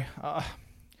don't know.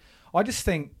 I just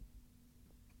think,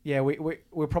 yeah,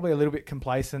 we're probably a little bit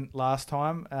complacent last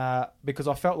time because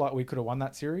I felt like we could have won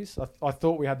that series. I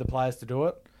thought we had the players to do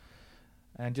it,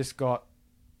 and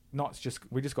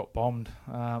we just got bombed.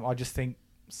 I just think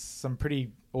some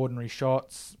pretty ordinary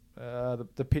shots.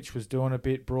 The pitch was doing a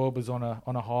bit. Broad was on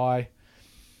a high.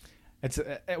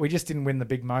 We just didn't win the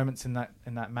big moments in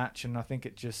that match, and I think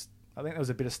there was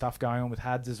a bit of stuff going on with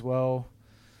Hads as well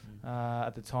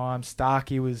at the time.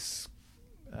 Starkey was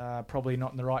probably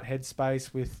not in the right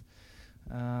headspace with,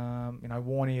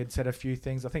 Warney had said a few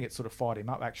things. I think it sort of fired him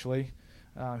up actually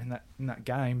in that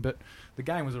game, but the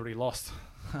game was already lost.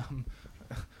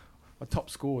 I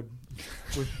top scored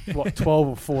with 12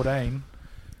 or 14.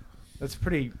 That's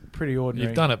pretty ordinary.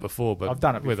 You've done it before, but I've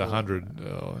done it with before.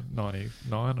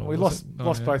 199 or we lost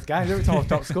both games. Every time I've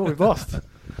top scored, we've lost.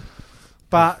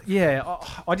 But yeah,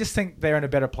 I just think they're in a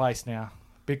better place now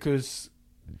because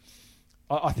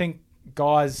I think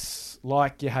guys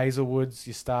like your Hazelwoods,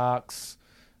 your Starks,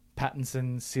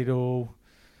 Pattinson, Siddle,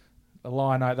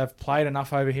 Lino, they've played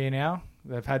enough over here now.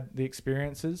 They've had the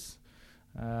experiences.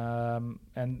 And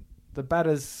the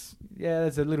batters,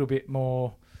 there's a little bit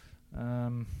more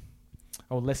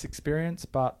or less experience,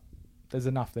 but there's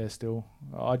enough there still.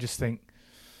 I just think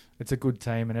it's a good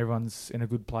team and everyone's in a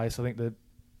good place. I think the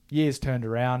year's turned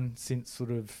around since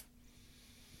sort of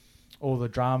all the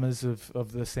dramas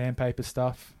of the sandpaper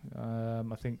stuff.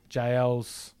 I think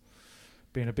JL's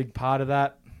been a big part of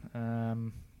that.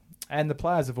 And the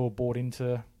players have all bought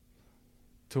into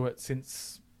it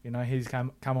since, he's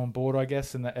come on board, I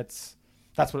guess, and that's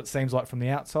what it seems like from the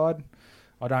outside.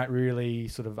 I don't really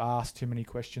sort of ask too many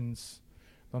questions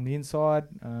on the inside.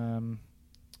 I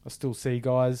still see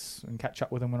guys and catch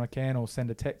up with them when I can, or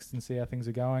send a text and see how things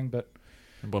are going. But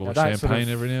a bottle of champagne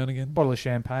every now and again. Bottle of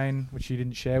champagne, which you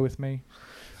didn't share with me.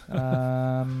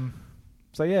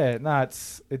 So yeah, no,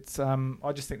 it's.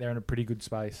 I just think they're in a pretty good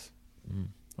space.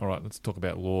 All right, let's talk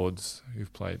about Lords,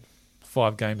 who've played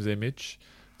 5 games there, Mitch.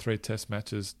 3 test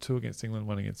matches, 2 against England,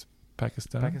 1 against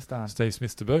Pakistan. Steve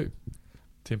Smith's debut.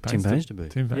 Tim Payne's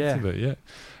debut.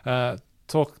 Yeah.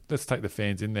 Let's take the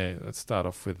fans in there. Let's start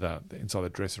off with inside the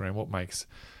dressing room. What makes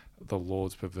the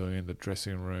Lords Pavilion, the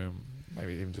dressing room,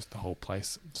 maybe even just the whole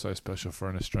place so special for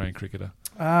an Australian cricketer?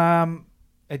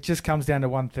 It just comes down to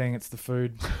one thing. It's the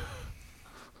food.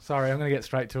 Sorry, I'm going to get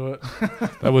straight to it.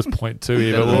 That was point 2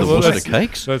 here. The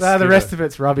cakes? The rest of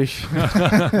it's rubbish.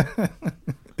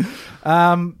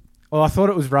 Well, I thought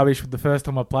it was rubbish the first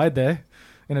time I played there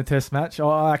in a test match.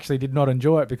 I actually did not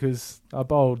enjoy it because I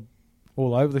bowled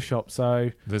all over the shop. So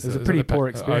it was a pretty poor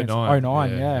experience.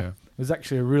 09, yeah. It was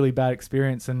actually a really bad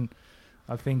experience, and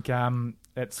I think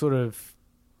it sort of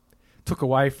took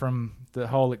away from the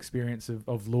whole experience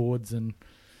of Lords and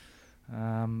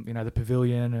the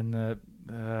pavilion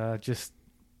and just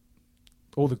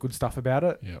all the good stuff about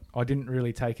it. Yep. I didn't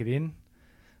really take it in.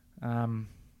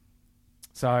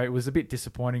 So it was a bit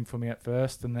disappointing for me at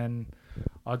first, and then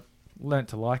I learnt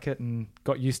to like it and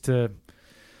got used to,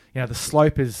 the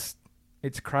slope it's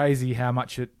crazy how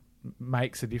much it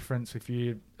makes a difference if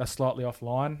you are slightly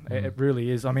offline. It really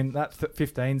is. I mean, that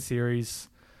 15 series,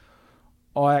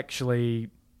 I actually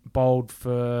bowled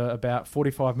for about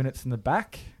 45 minutes in the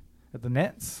back at the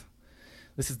nets.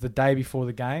 This is the day before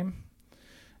the game.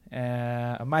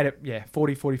 I made it,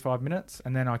 45 minutes,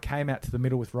 and then I came out to the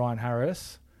middle with Ryan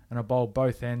Harris, and I bowled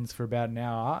both ends for about an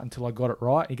hour until I got it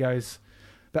right. He goes,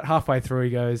 about halfway through, he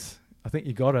goes, I think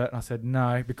you got it. And I said,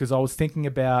 no, because I was thinking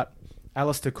about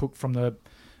Alistair Cook from the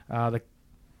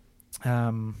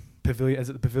pavilion. Is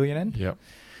it the pavilion end? Yep.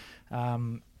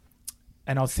 And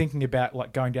I was thinking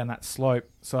about going down that slope.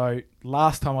 So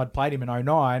last time I'd played him in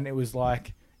 09, it was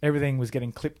like everything was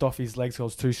getting clipped off his legs because I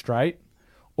was too straight,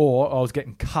 or I was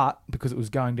getting cut because it was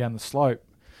going down the slope.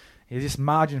 This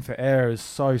margin for error is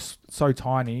so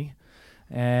tiny,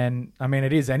 and I mean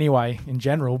it is anyway in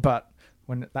general. But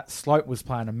when that slope was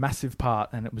playing a massive part,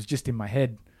 and it was just in my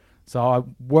head. So I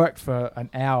worked for an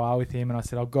hour with him, and I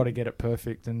said, I've got to get it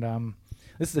perfect. And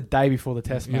this is the day before the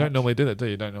test match. You don't normally do that, do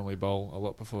you? You don't normally bowl a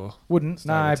lot before. Wouldn't,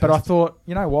 start no. the But I test. thought,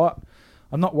 you know what?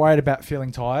 I'm not worried about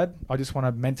feeling tired. I just want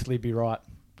to mentally be right.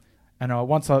 And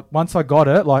once I got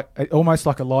it, almost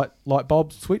like a light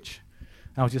bulb switch,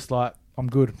 and I was just like, I'm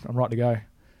good. I'm right to go.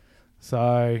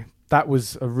 So that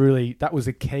was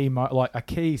a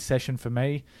key session for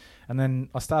me. And then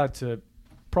I started to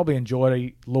probably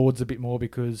enjoy Lords a bit more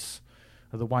because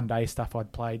of the one-day stuff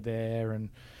I'd played there, and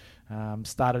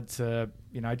started to,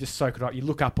 just soak it up. You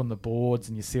look up on the boards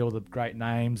and you see all the great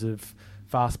names of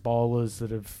fast bowlers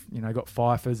that have, got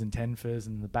fifers and tenfers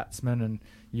and the batsmen, and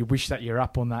you wish that you're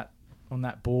up on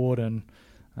that board, and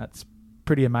that's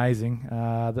pretty amazing.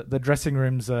 The dressing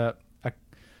rooms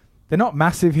they're not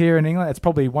massive here in England. It's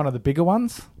probably one of the bigger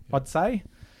ones, I'd say.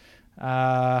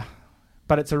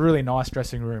 But it's a really nice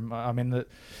dressing room. I mean,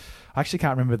 I actually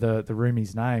can't remember the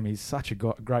roomie's name. He's such a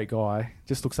great guy.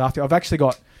 Just looks after you. I've actually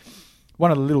got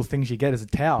one of the little things you get is a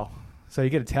towel. So you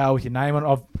get a towel with your name on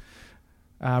it.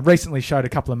 I've recently showed a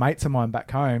couple of mates of mine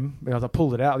back home because I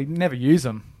pulled it out. We never use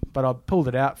them, but I pulled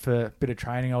it out for a bit of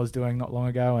training I was doing not long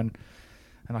ago, and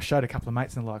I showed a couple of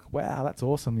mates, and they're like, wow, that's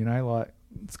awesome.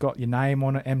 It's got your name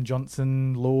on it, M.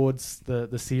 Johnson, Lords,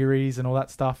 the series and all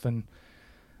that stuff, and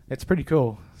it's pretty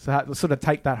cool. So I sort of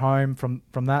take that home from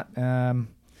that. And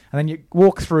then you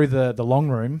walk through the long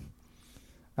room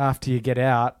after you get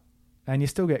out, and you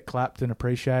still get clapped and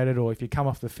appreciated. Or if you come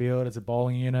off the field as a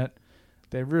bowling unit,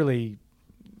 they really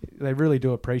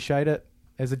do appreciate it.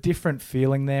 There's a different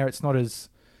feeling there. It's not as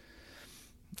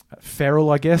feral,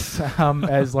 I guess,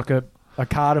 as like a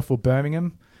Cardiff or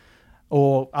Birmingham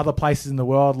or other places in the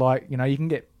world. Like, you can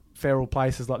get feral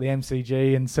places like the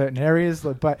MCG in certain areas.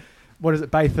 But what is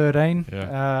it, Bay 13?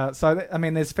 Yeah.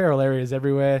 There's feral areas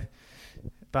everywhere,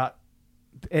 but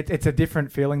it's a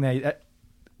different feeling there.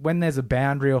 When there's a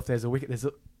boundary or if there's a wicket, there's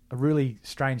a really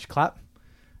strange clap,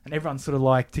 and everyone's sort of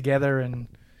like together, and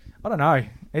I don't know.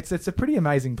 It's a pretty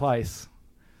amazing place.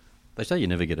 They say you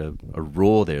never get a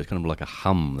roar there. It's kind of like a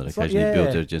hum that occasionally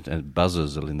builds, and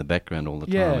buzzes in the background all the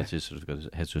time. Yeah. It's just sort of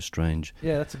it has a strange.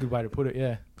 Yeah, that's a good way to put it.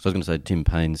 Yeah. So I was going to say, Tim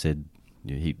Payne said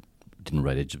he didn't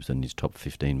rate Edgbaston in his top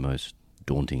 15 most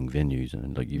daunting venues,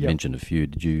 and like you mentioned a few.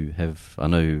 Did you have? I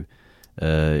know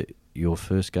your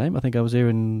first game. I think I was there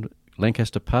in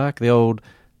Lancaster Park, the old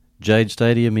Jade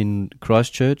Stadium in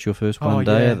Christchurch. Your first one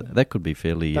day. Yeah. That could be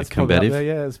fairly That's probably combative. up there,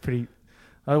 yeah, it's pretty.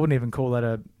 I wouldn't even call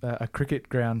that a cricket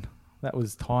ground. That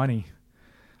was tiny.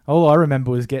 All I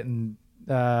remember was getting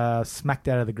smacked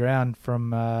out of the ground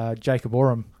from Jacob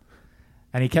Oram,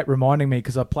 and he kept reminding me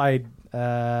because I played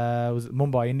was it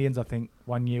Mumbai Indians, I think,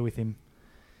 one year with him,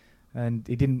 and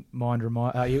he didn't mind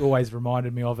he always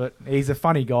reminded me of it. He's a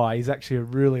funny guy. He's actually a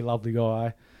really lovely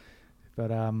guy, but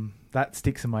that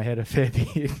sticks in my head a fair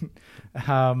bit.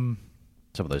 Some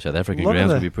of those South African lot of grounds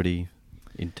the- would be pretty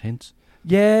intense.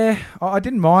 Yeah, I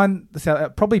didn't mind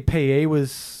probably PE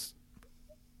was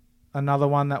another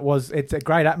one that was. It's a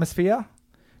great atmosphere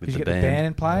because you get the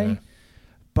band playing, Yeah.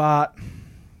 but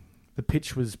the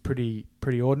pitch was pretty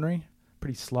ordinary,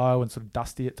 pretty slow and sort of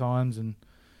dusty at times, and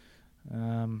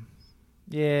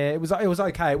it was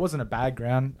okay. It wasn't a bad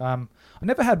ground. I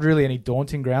never had really any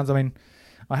daunting grounds. I mean,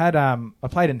 I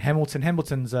played in Hamilton.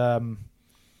 Hamilton's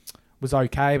was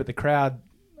okay, but the crowd.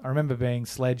 I remember being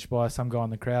sledged by some guy in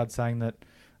the crowd saying that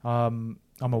I'm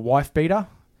a wife beater.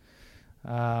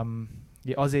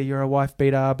 Aussie, you're a wife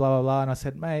beater, blah, blah, blah. And I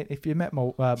said, mate, if you met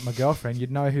my girlfriend,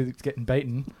 you'd know who's getting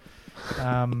beaten.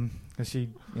 Because she,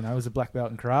 was a black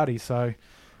belt in karate. So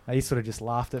he sort of just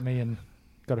laughed at me and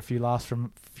got a few laughs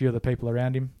from a few of the people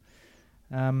around him.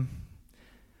 I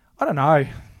don't know.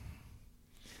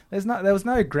 There was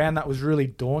no ground that was really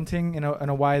daunting in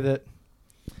a way that...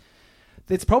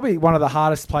 It's probably one of the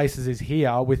hardest places is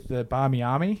here with the Barmy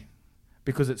Army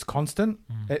because it's constant.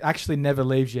 It actually never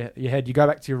leaves your head. You go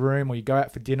back to your room or you go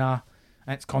out for dinner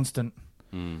and it's constant.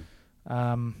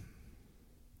 There's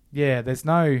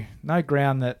no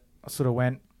ground that I sort of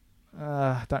went,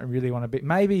 I don't really want to be.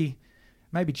 Maybe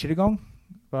Chittagong,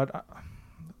 but I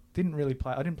didn't really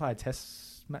play. I didn't play a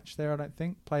test match there, I don't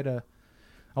think. I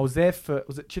was there for,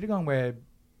 was it Chittagong where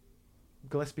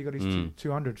Gillespie got his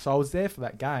 200? So I was there for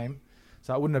that game.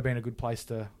 So it wouldn't have been a good place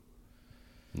to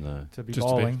be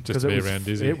bowling. Just to be around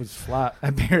Dizzy. It was flat.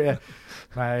 Mate,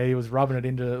 he was rubbing it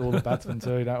into all the batsmen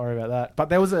too. Don't worry about that. But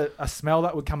there was a smell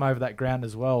that would come over that ground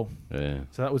as well. Yeah.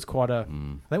 So that was quite a...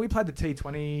 I think we played the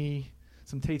T20,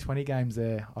 some T20 games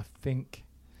there, I think.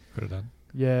 Could have done.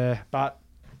 Yeah, but...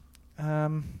 I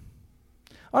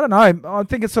I don't know. I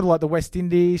think it's sort of like the West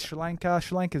Indies, Sri Lanka.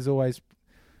 Sri Lanka's always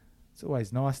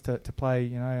nice to play.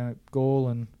 Gaul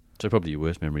and. So probably your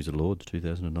worst memories of Lords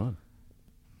 2009.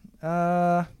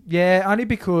 Yeah, only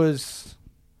because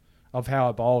of how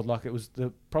I bowled. Like it was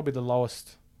probably the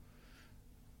lowest,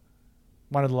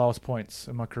 one of the lowest points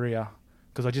in my career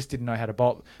because I just didn't know how to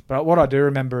bowl. But what I do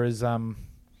remember is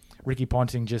Ricky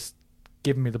Ponting just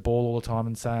giving me the ball all the time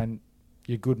and saying,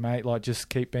 "You're good, mate. Like just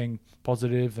keep being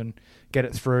positive and get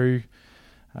it through,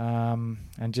 and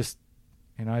just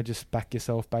just back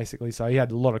yourself basically." So he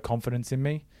had a lot of confidence in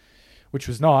me, which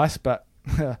was nice, but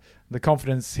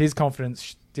his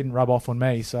confidence didn't rub off on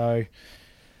me. So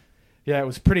yeah, it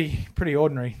was pretty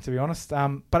ordinary to be honest.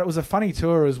 But it was a funny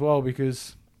tour as well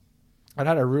because I'd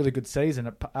had a really good season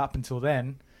up until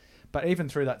then. But even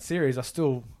through that series, I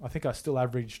think I still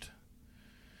averaged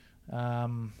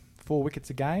 4 wickets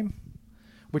a game,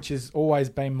 which has always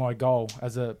been my goal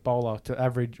as a bowler, to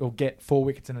average or get 4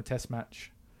 wickets in a test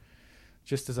match,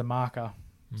 just as a marker.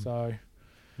 So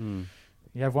you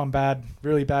have one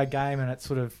really bad game and it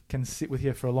sort of can sit with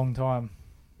you for a long time.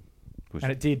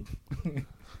 And it did.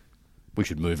 We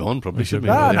should move on, probably.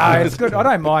 No, it's good. I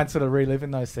don't mind sort of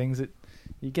reliving those things.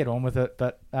 You get on with it.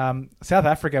 But South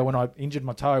Africa, when I injured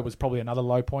my toe, was probably another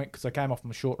low point because I came off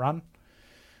from a short run.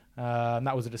 And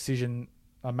that was a decision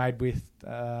I made with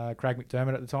Craig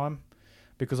McDermott at the time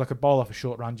because I could bowl off a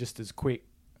short run just as quick.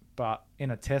 But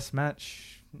in a test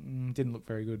match, didn't look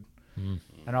very good. And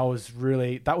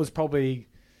that was probably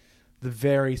the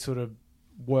very sort of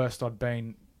worst I'd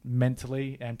been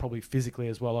mentally and probably physically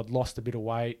as well. I'd lost a bit of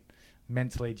weight.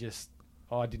 Mentally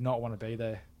I did not want to be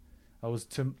there. I was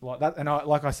too like that, and I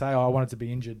wanted to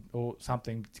be injured or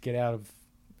something to get out of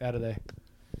there,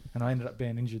 and I ended up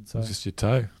being injured. So it was just your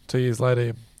toe. 2 years later,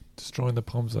 you're destroying the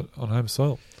Poms on home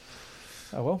soil.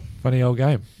 Oh well, funny old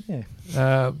game.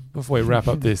 Yeah. Before we wrap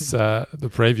up this the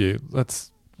preview,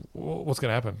 what's going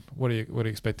to happen? What are you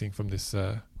expecting from this?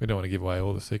 We don't want to give away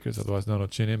all the secrets, otherwise no one will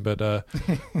tune in. But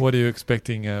what are you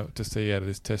expecting to see out of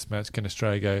this Test match? Can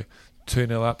Australia go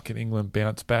 2-0 up? Can England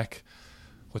bounce back?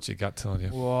 What's your gut telling you?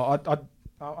 Well,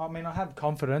 I mean, I have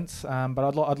confidence, but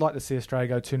I'd like to see Australia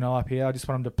go 2-0 up here. I just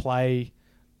want them to play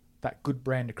that good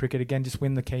brand of cricket again, just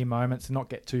win the key moments and not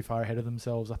get too far ahead of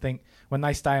themselves. I think when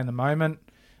they stay in the moment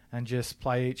and just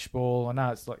play each ball, I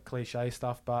know it's like cliche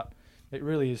stuff, but it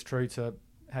really is true to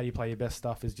how you play your best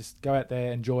stuff is just go out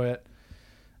there, enjoy it,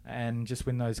 and just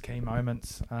win those key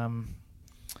moments.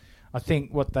 I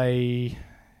think what I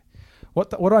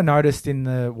noticed in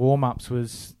the warm-ups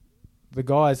was the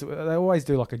guys, they always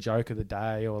do like a joke of the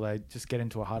day or they just get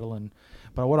into a huddle.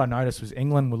 But what I noticed was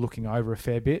England were looking over a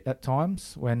fair bit at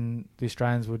times when the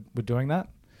Australians were doing that.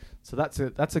 So that's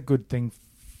a good thing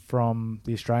from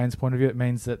the Australians' point of view. It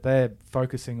means that they're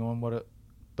focusing on what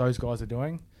those guys are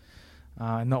doing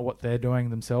and not what they're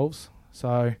doing themselves.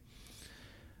 So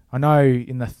I know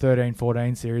in the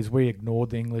 13-14 series we ignored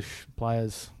the English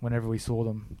players whenever we saw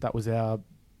them. That was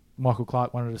Michael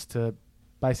Clarke wanted us to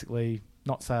basically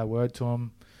not say a word to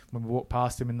him when we walked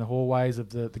past him in the hallways of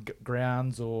the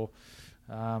grounds, or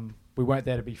we weren't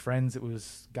there to be friends. It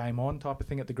was game on type of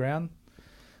thing at the ground.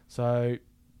 So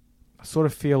I sort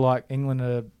of feel like England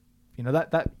are,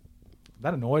 that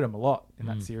annoyed them a lot in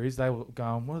that series. They were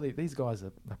going, "Well, these guys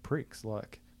are pricks,"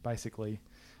 like basically,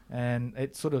 and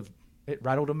it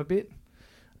rattled them a bit.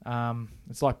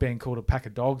 It's like being called a pack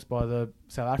of dogs by the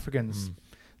South Africans.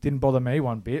 Didn't bother me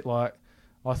one bit. Like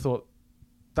I thought,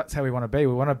 that's how we want to be.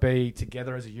 We want to be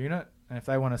together as a unit. And if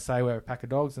they want to say we're a pack of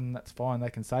dogs, then that's fine. They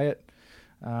can say it.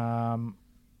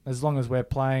 As long as we're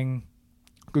playing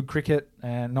good cricket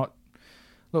and not...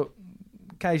 Look,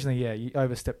 occasionally, you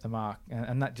overstep the mark.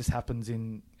 And that just happens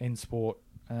in sport.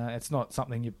 It's not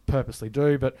something you purposely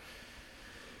do, but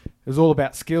it was all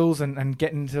about skills and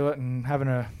getting to it and having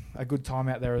a good time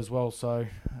out there as well. So,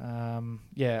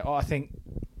 I think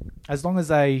as long as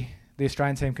the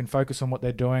Australian team can focus on what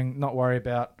they're doing, not worry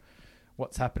about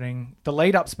what's happening. The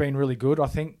lead-up's been really good, I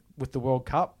think, with the World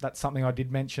Cup. That's something I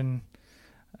did mention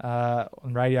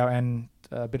on radio and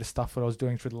a bit of stuff that I was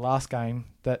doing through the last game,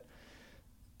 that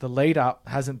the lead-up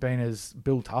hasn't been as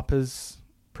built up as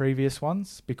previous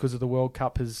ones because of the World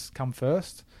Cup has come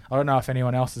first. I don't know if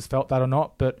anyone else has felt that or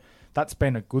not, but that's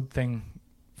been a good thing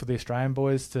for the Australian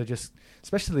boys to just,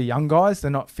 especially the young guys,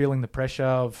 they're not feeling the pressure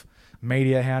of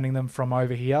media hounding them from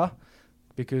over here,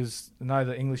 because I know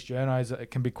the English journos,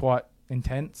 it can be quite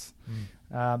intense.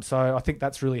 So I think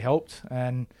that's really helped,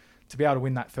 and to be able to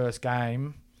win that first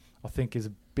game, I think is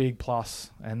a big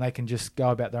plus, and they can just go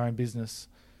about their own business.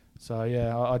 So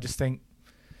I just think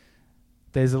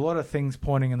there's a lot of things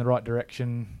pointing in the right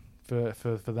direction for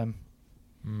them.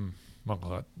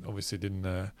 Michael obviously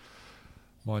didn't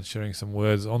mind sharing some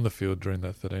words on the field during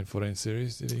that 13-14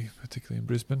 series, did he? Particularly in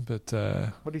Brisbane, but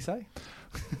What did he say?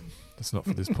 that's not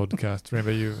for this podcast.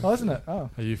 Remember, Oh, isn't it?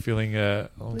 Oh. are you feeling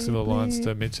along similar lines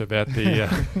to Mitch about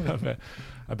the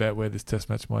about where this Test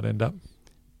match might end up?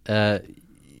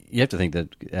 You have to think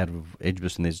that out of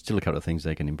Edgbaston, there's still a couple of things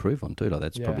they can improve on too. Like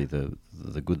that's probably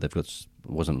the good they've got. It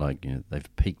wasn't like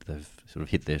they've peaked, they've sort of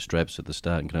hit their straps at the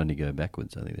start and can only go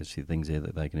backwards. I think there's few things there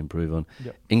that they can improve on.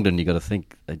 Yep. England, you got to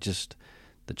think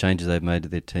the changes they've made to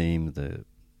their team.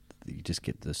 You just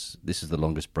get this. This is the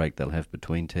longest break they'll have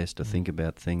between tests to think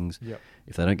about things. Yep.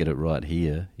 If they don't get it right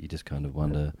here, you just kind of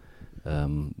wonder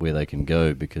where they can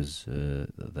go because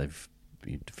they've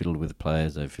fiddled with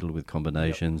players, they've fiddled with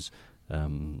combinations.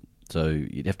 So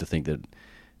you'd have to think that,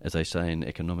 as they say in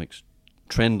economics,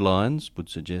 trend lines would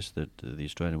suggest that the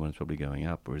Australian one is probably going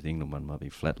up, whereas the England one might be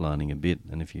flatlining a bit.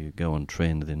 And if you go on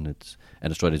trend, then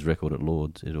and Australia's record at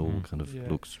Lords, it all kind of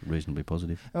looks reasonably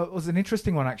positive. It was an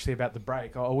interesting one actually about the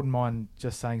break. I wouldn't mind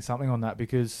just saying something on that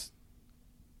because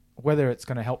whether it's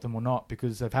going to help them or not,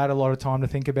 because they've had a lot of time to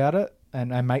think about it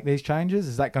and make these changes.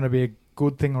 Is that going to be a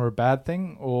good thing or a bad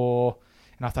thing? Or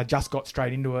if they just got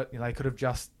straight into it, they could have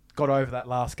just got over that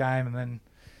last game and then...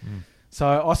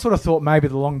 So I sort of thought maybe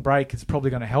the long break is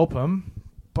probably going to help them,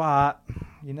 but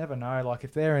you never know. Like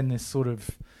if they're in this sort of,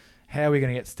 how are we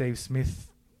going to get Steve Smith?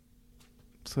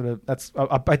 Sort of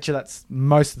I bet you that's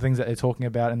most of the things that they're talking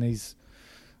about in this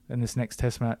next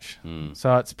Test match.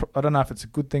 So I don't know if it's a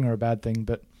good thing or a bad thing,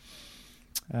 but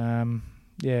I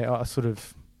sort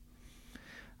of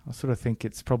think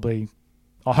it's probably.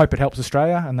 I hope it helps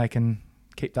Australia and they can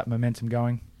keep that momentum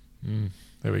going.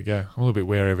 There we go. I'm a little bit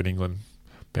wary of an England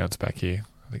bounce back here.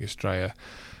 I think Australia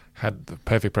had the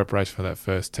perfect preparation for that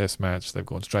first Test match. They've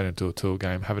gone straight into a tour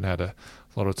game. Haven't had a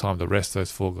lot of time to rest.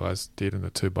 Those four guys did, and the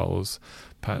two bowlers,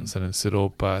 Pattinson and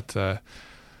Siddle. But I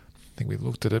think we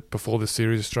looked at it before the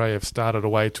series. Australia have started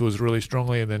away tours really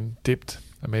strongly and then dipped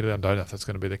immediately. I don't know if that's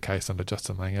going to be the case under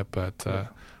Justin Langer, but I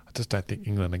just don't think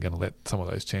England are going to let some of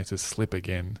those chances slip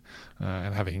again.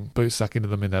 And having boots stuck into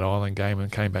them in that Ireland game and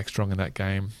came back strong in that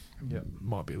game,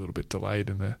 might be a little bit delayed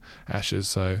in the Ashes,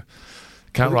 so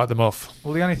can't write them off.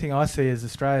 Well, the only thing I see is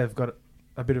Australia have got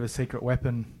a bit of a secret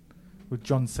weapon with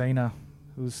John Cena,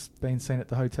 who's been seen at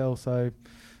the hotel. So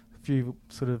a few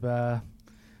sort of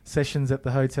sessions at the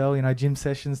hotel, gym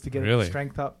sessions to get the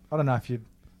strength up. I don't know if you've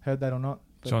heard that or not.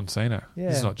 John Cena? Yeah,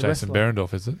 this is not Jason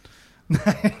Behrendorff, is it?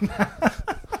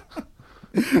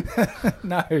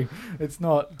 No, it's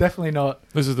not. Definitely not.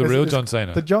 This is the real John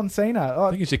Cena. The John Cena. Oh,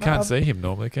 I think you can't see him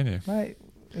normally, can you? Mate,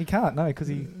 he can't, no, because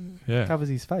he covers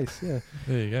his face. Yeah.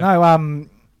 There you go. No,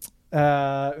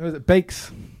 who was it? Beaks,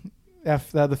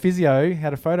 the physio,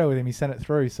 had a photo with him. He sent it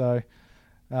through. So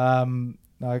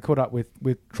I caught up with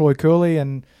Troy Cooley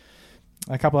and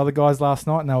a couple other guys last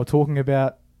night, and they were talking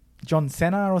about John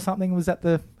Cena or something was at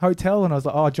the hotel, and I was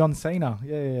like, oh, John Cena.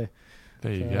 Yeah.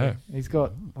 There you go. He's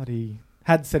got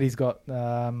Had said he's got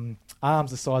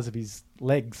arms the size of his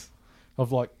legs,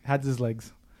 of like Hads's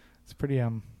legs. It's pretty.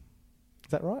 Is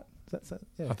that right? Is that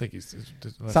yeah. I think he's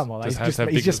something like that.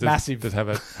 He's just massive.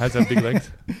 Has have big legs.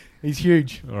 He's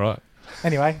huge. All right.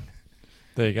 Anyway,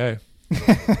 there you go.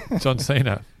 John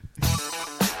Cena.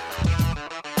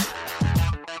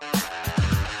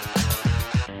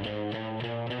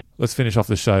 Let's finish off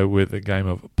the show with a game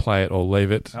of Play It or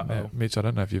Leave It. Now, Mitch, I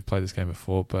don't know if you've played this game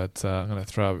before, but I'm going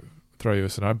to throw you a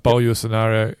scenario, bowl you a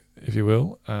scenario, if you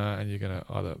will, and you're going to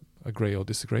either agree or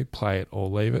disagree, play it or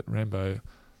leave it. Rambo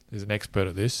is an expert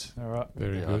at this. All right.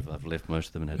 Very good. I've left most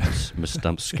of them and had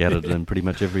stumps scattered on pretty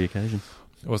much every occasion.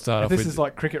 We'll start off if with... this is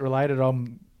like cricket related,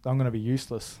 I'm going to be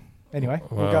useless. Anyway,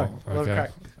 we'll go. Okay.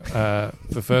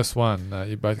 The first one,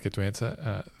 you both get to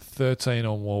answer. 13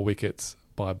 or more wickets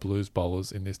by Blues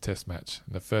bowlers in this Test match.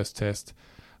 In the first Test,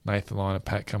 Nathan Lyon and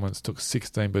Pat Cummins took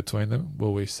 16 between them.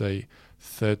 Will we see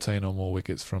 13 or more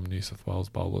wickets from New South Wales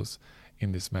bowlers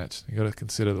in this match? You've got to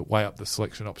consider that way up the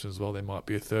selection options as well. There might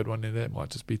be a third one in there. It might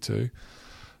just be two.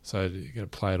 So you've got to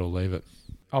play it or leave it.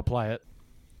 I'll play it.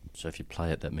 So if you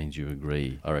play it, that means you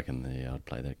agree. I reckon I'd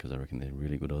play that because I reckon they're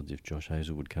really good odds if Josh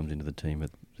Hazlewood comes into the team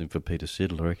for Peter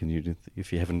Siddle. I reckon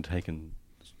if you haven't taken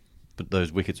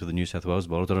those wickets with the New South Wales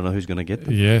bowlers, I don't know who's going to get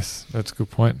them. Yes, that's a good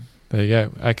point. There you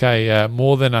go. Okay,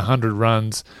 more than 100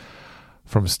 runs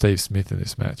from Steve Smith in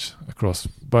this match across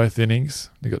both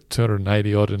innings. He got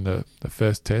 280 odd in the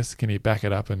first Test. Can he back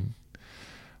it up and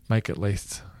make at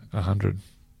least 100?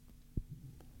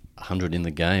 100 in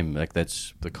the game, like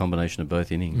that's the combination of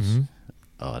both innings. Mm-hmm.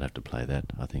 Oh, I'd have to play that.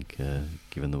 I think,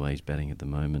 given the way he's batting at the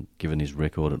moment, given his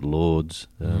record at Lords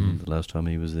the last time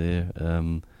he was there,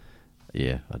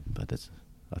 Yeah, I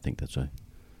think that's right.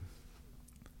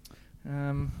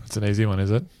 It's an easy one,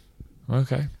 is it?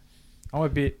 Okay. I'm a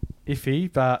bit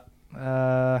iffy, but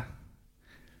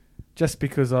just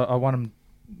because I want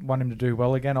him to do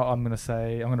well again, I'm going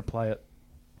to play it.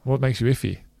 What makes you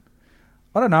iffy?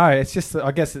 I don't know. It's just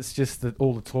I guess it's just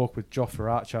all the talk with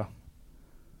Jofra Archer.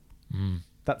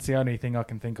 That's the only thing I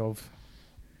can think of.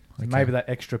 Okay. Maybe that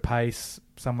extra pace,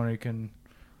 someone who can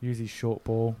use his short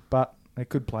ball, but it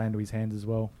could play into his hands as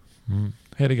well.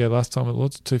 How'd he go last time at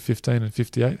Lords? 215 and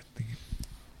 58.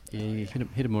 Yeah, he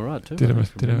hit him all right too. Did him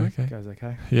okay. Goes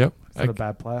okay. Yep. He's not a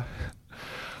bad player.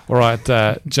 All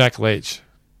right, Jack Leach,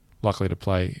 likely to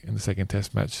play in the second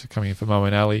Test match, coming in for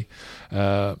Moeen Ali.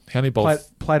 How many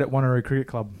balls? Played at Wanneroo Cricket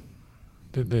Club.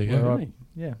 There you go. Really?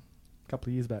 Yeah, a couple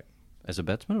of years back. As a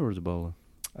batsman or as a bowler?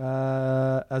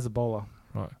 As a bowler.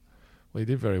 Right. Well, he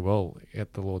did very well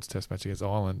at the Lord's Test match against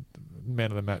Ireland.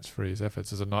 Man of the match for his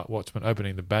efforts as a night watchman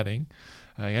opening the batting.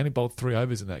 He only bowled 3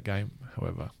 overs in that game,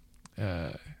 however.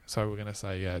 So we're going to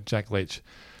say Jack Leach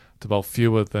to bowl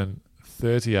fewer than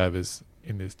 30 overs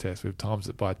in this test. We've times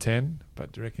it by 10,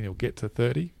 but do you reckon he'll get to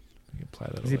 30? You can play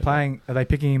that. Is he playing? Are they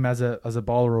picking him as a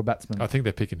bowler or batsman? I think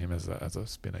they're picking him as a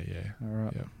spinner. Yeah. All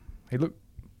right. Yeah. He looked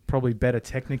probably better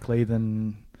technically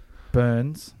than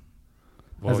Burns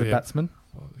as a batsman.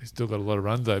 Well, he's still got a lot of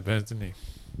runs though, Burns, didn't he?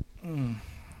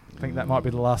 I think that might be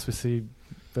the last we see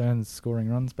Burns scoring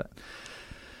runs, but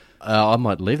I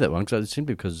might leave that one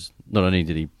simply because not only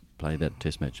did he play that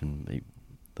Test match, and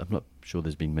I'm not sure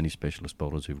there's been many specialist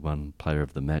bowlers who've won Player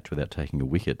of the Match without taking a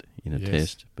wicket in a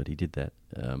Test, but he did that.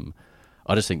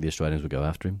 I just think the Australians would go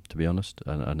after him, to be honest.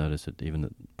 I noticed that even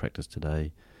at practice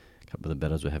today, a couple of the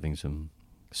batters were having some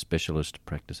specialist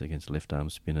practice against left-arm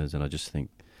spinners, and I just think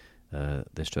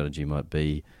their strategy might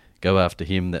be go after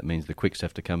him. That means the quicks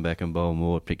have to come back and bowl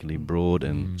more, particularly Broad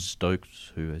and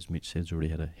Stokes, who, as Mitch says, already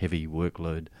had a heavy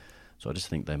workload. So I just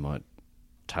think they might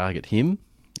target him.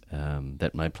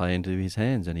 That may play into his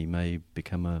hands, and he may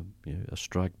become a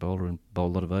strike bowler and bowl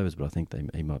a lot of overs. But I think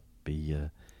he might be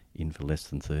in for less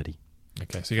than 30.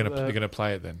 Okay, so you're going to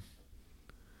play it then?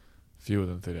 Fewer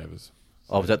than 30 overs.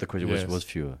 Oh, was that the question? Yes. Was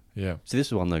fewer? Yeah. See, this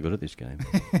is why I'm no good at this game.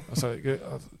 So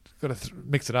I've got to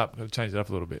mix it up. Got to change it up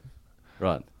a little bit.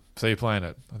 Right. So you're playing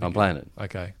it? I'm playing it.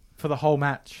 Okay. for the whole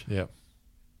match. Yeah.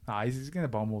 He's going to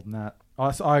bowl more than that.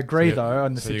 I agree, though,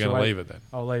 on the situation. So you're going to leave it then?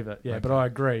 I'll leave it, yeah. Okay. But I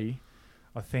agree.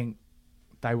 I think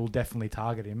they will definitely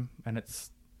target him,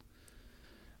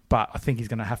 but I think he's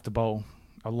going to have to bowl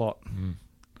a lot. Mm.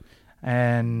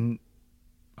 And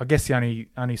I guess the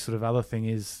only sort of other thing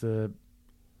is how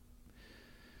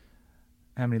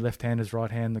many left-handers,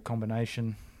 right-hand, the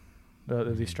combination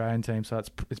of the Australian team. So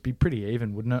it'd be pretty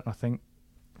even, wouldn't it? I think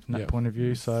from that point of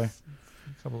view. So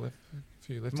a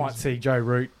few lefties. Might see Joe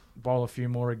Root bowl a few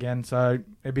more again. So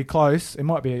it'd be close. It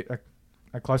might be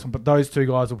a close one, but those two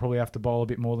guys will probably have to bowl a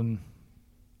bit more than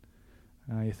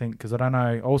you think. Because I don't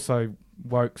know. Also,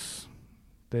 Wokes,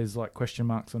 there's like question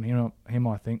marks on him.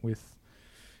 I think with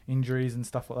injuries and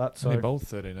stuff like that. So he bowled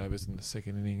 13 overs in the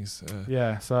second innings.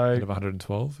 So out of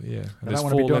 112. Yeah, and I there's don't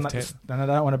want to be doing left-hand. that. And I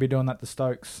don't want to be doing that to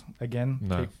Stokes again.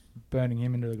 No. Keep burning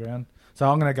him into the ground. So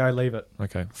I'm going to go leave it.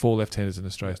 Okay, 4 left-handers in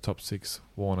Australia's top 6: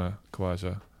 Warner,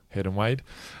 Khawaja, Head and Wade.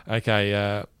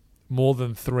 Okay, more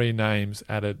than 3 names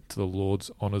added to the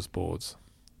Lord's Honours boards.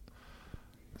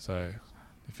 So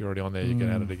if you're already on there, you get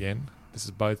added again. This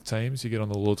is both teams. You get on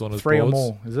the Lord's Honours 3 boards. or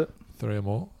more, is it? 3 or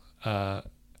more.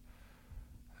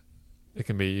 It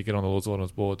can be you get on the Lord's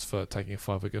Honours boards for taking a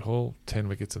 5-wicket haul, 10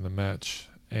 wickets in the match,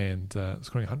 and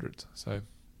scoring hundreds. So Is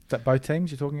that both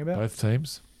teams you're talking about? both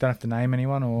teams. Don't have to name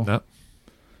anyone or... No.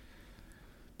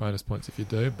 Bonus points if you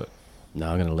do, but No,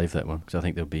 I'm going to leave that one because I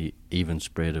think there'll be even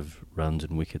spread of runs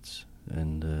and wickets,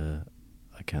 and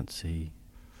I can't see.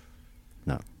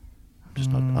 No,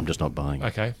 I'm just not buying.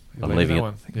 okay. I'm Leave leaving that it.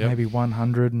 one. I think Yep. maybe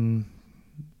 100 and...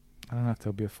 I don't know if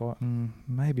there'll be a five.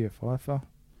 Maybe a fifer.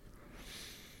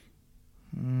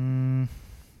 I'm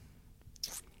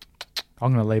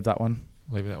going to leave that one.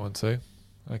 Leaving that one too.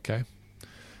 Okay.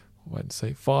 Wait and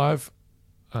see. 5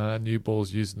 new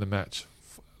balls used in the match.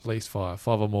 At least 5.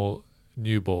 5 or more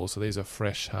new balls. So these are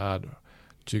fresh, hard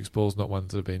Dukes balls, not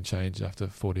ones that have been changed after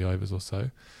 40 overs or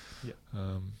so. Yep.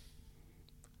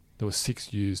 There were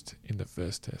 6 used in the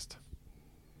first test.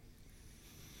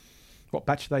 What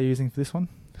batch are they using for this one?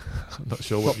 I'm not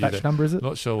sure What batch number is it?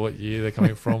 Not sure what year they're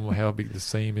coming from, or how big the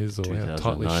seam is, or how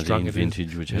tightly strung 2019 it is.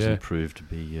 vintage, which hasn't proved to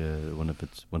be one of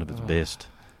its best.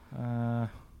 I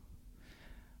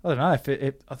don't know. I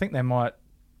think they might...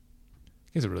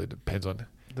 I guess it really depends on.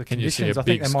 The Can you see a conditions, I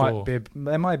think big there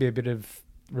score? might be a bit of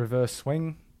reverse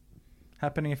swing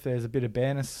happening if there's a bit of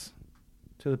bareness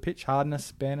to the pitch,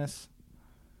 hardness, bareness.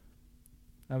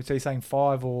 So you're saying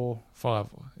 5 or... 5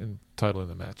 in total in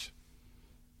the match.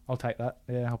 I'll take that.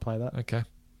 Yeah, I'll play that. Okay.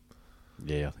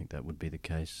 Yeah, I think that would be the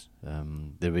case.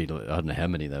 There'd be, I don't know how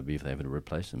many there'd be if they ever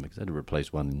replace them, because they had to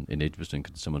replace one in Edgbaston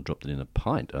because someone dropped it in a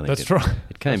pint. I think That's right.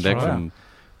 It came That's back right. from,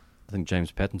 I think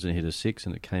James Pattinson hit a 6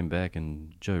 and it came back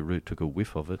and Joe Root took a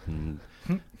whiff of it and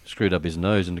screwed up his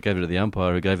nose and gave it to the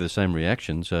umpire who gave the same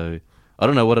reaction. So I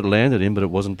don't know what it landed in, but it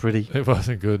wasn't pretty. It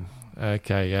wasn't good.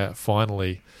 Okay, yeah.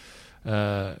 Finally,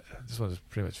 this one's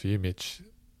pretty much for you, Mitch.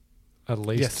 At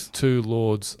least Yes. 2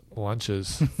 Lords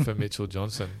lunches for Mitchell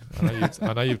Johnson.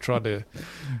 I know you've tried to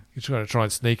try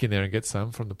and sneak in there and get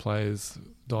some from the players'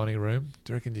 dining room.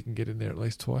 Do you reckon you can get in there at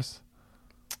least twice?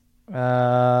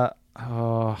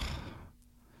 Oh,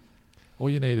 All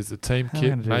you need is a team How am I kit,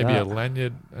 gonna do maybe that? a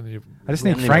lanyard, and I just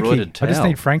need An Frankie. embroidered I just towel.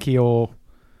 need Frankie or...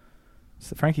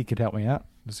 So Frankie could help me out.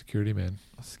 the security man.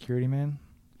 A security man.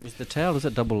 Is the towel, does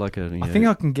it double like a I think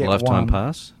I can get lifetime one.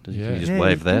 pass? Can Yeah. you just Yeah,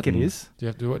 wave I that? think it and- is. Do you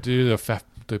have to do you do a fat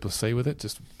Duplessis with it?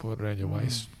 Just put it around your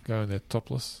waist, go in there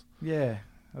topless. Yeah,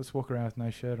 I'll just walk around with no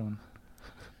shirt on.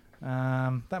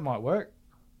 That might work.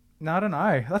 No, I don't know.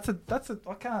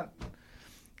 I can't...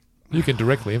 You can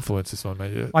directly influence this one,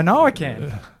 mate. I know I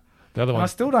can. The other And one, I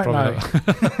still don't probably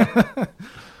know. not.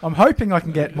 I'm hoping I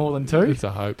can get more than 2. It's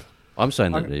a hope. I'm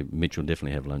saying that Mitch will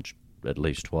definitely have lunch at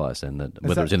least twice, and that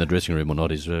whether that- it's in the dressing room or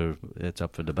not is it's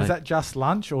up for debate. Is that just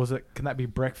lunch, or can that be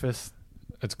breakfast?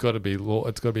 It's got to be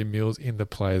meals in the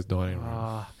players' dining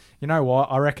room. You know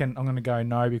what? I reckon I'm going to go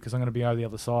no, because I'm going to be over the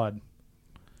other side.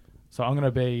 So I'm going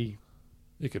to be...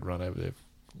 You could run over there,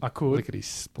 I could. lickety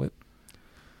split.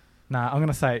 Nah, I'm going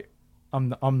to say I'm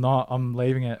not. I'm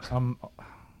leaving it.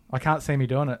 I can't see me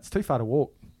doing it. It's too far to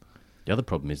walk. The other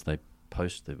problem is they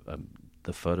post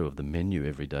the photo of the menu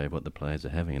every day of what the players are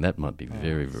having, and that might be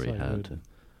very, very so hard good. to...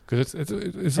 Because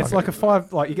It's like a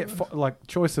 5, like you get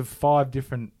choice of 4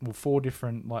 different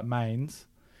like mains.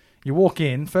 You walk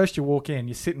in,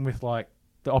 you're sitting with like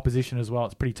the opposition as well.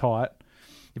 It's pretty tight.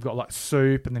 You've got like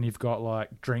soup, and then you've got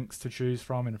like drinks to choose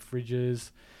from in the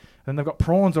fridges. And they've got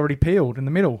prawns already peeled in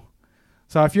the middle.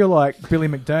 So if you're like Billy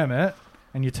McDermott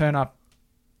and you turn up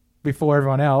before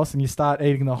everyone else and you start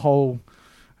eating the whole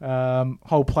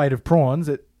plate of prawns,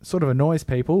 it sort of annoys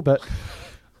people. But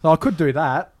so I could do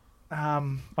that.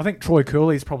 I think Troy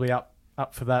Cooley's probably up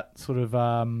for that sort of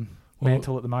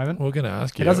mantle at the moment. We're going to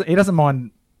ask you. He doesn't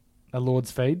mind a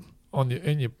Lord's feed. On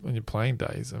your playing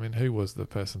days, I mean, who was the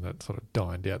person that sort of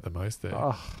dined out the most there?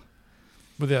 Oh,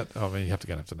 You have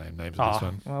to name names of this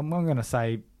one. well, I'm going to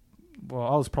say, well,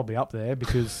 I was probably up there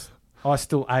because I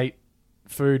still ate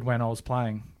food when I was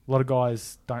playing. A lot of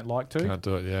guys don't like to. Can't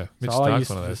do it, yeah. Mitch So I Stark's used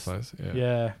one of to those just- players.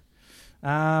 Yeah.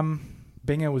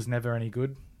 Binger was never any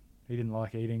good. He didn't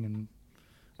like eating and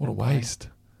What a and playing. waste.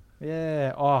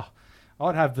 Yeah. Oh,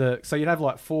 I'd have so you'd have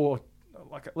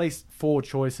at least 4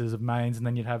 choices of mains, and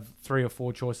then you'd have 3 or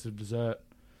 4 choices of dessert.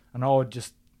 And I would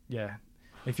just,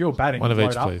 if you're batting, One of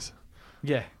load each, up. please.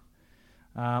 Yeah.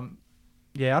 I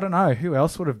don't know. Who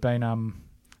else would have been...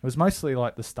 it was mostly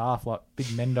like the staff, like Big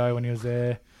Mendo when he was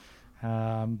there,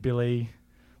 Billy.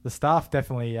 The staff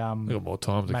definitely... They've got more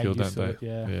time to made kill, use don't of they?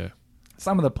 it, yeah. Yeah.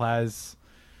 Some of the players...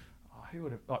 who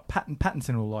would have... Like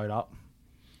Pattinson will load up.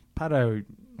 Pato,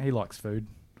 he likes food.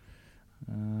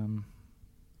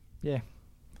 Yeah.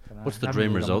 Dunno. What's the Haven't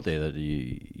dream really result got there that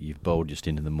you've bowled just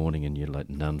in the morning and you're like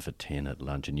none for 10 at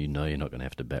lunch and you know you're not going to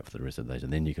have to bat for the rest of the days,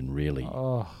 and then you can really much.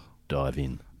 Oh, dive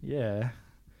in? yeah.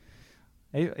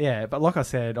 Yeah, but like I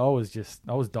said, I was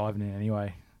diving in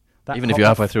anyway. Even if you're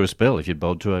halfway through a spell, if you'd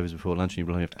bowled 2 overs before lunch and you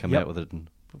really have to come Yep. out with it. And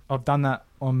I've done that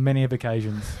on many of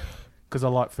occasions because I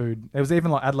like food. It was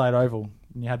even like Adelaide Oval,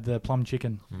 and you had the plum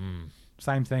chicken.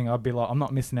 Same thing. I'd be like, I'm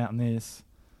not missing out on this.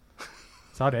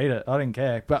 So I'd eat it. I didn't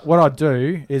care. But what I'd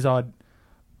do is I'd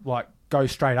like go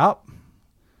straight up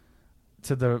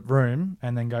to the room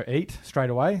and then go eat straight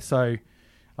away. So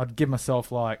I'd give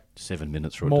myself like 7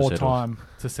 minutes for it more to settle. time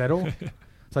to settle.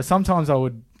 So sometimes I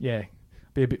would,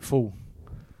 be a bit full.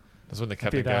 That's when the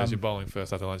captain bit, goes, you're bowling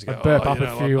first after lunch. You I'd go, burp oh, up you a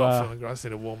know, few, I'm not feeling great. I just need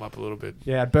to warm up a little bit.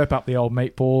 Yeah, I'd burp up the old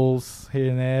meatballs here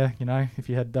and there, if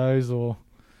you had those or...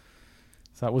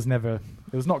 So it was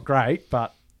not great,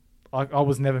 but I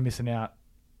was never missing out.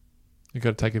 You've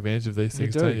got to take advantage of these You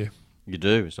things, do. don't you? You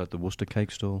do. It's like the Worcester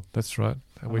cake stall. That's right.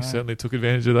 And I we know. certainly took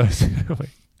advantage of those.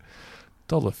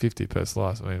 $1.50 per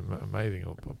slice. I mean, amazing.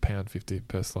 Or £1.50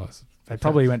 per slice. They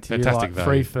probably went to you Fantastic like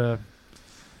free value. for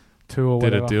 2 or Did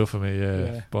whatever. a deal for me,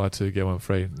 Yeah. Buy 2, get 1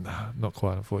 free. No, not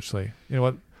quite, unfortunately. You know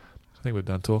what? I think we're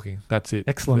done talking. That's it.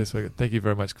 Excellent. This week. Thank you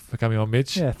very much for coming on,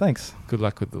 Mitch. Yeah, thanks. Good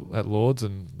luck at Lords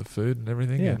and the food and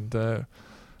everything. Yeah. And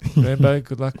Rambo,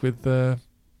 good luck with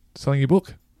selling your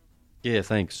book. Yeah,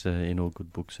 thanks. In all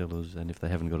good booksellers, and if they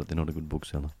haven't got it, they're not a good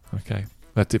bookseller. Okay.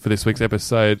 That's it for this week's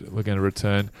episode. We're going to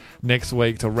return next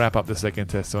week to wrap up the second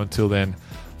test. So until then,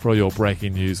 for all your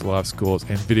breaking news, live scores,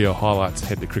 and video highlights,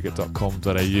 head to cricket.com.au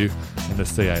and the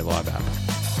CA Live app.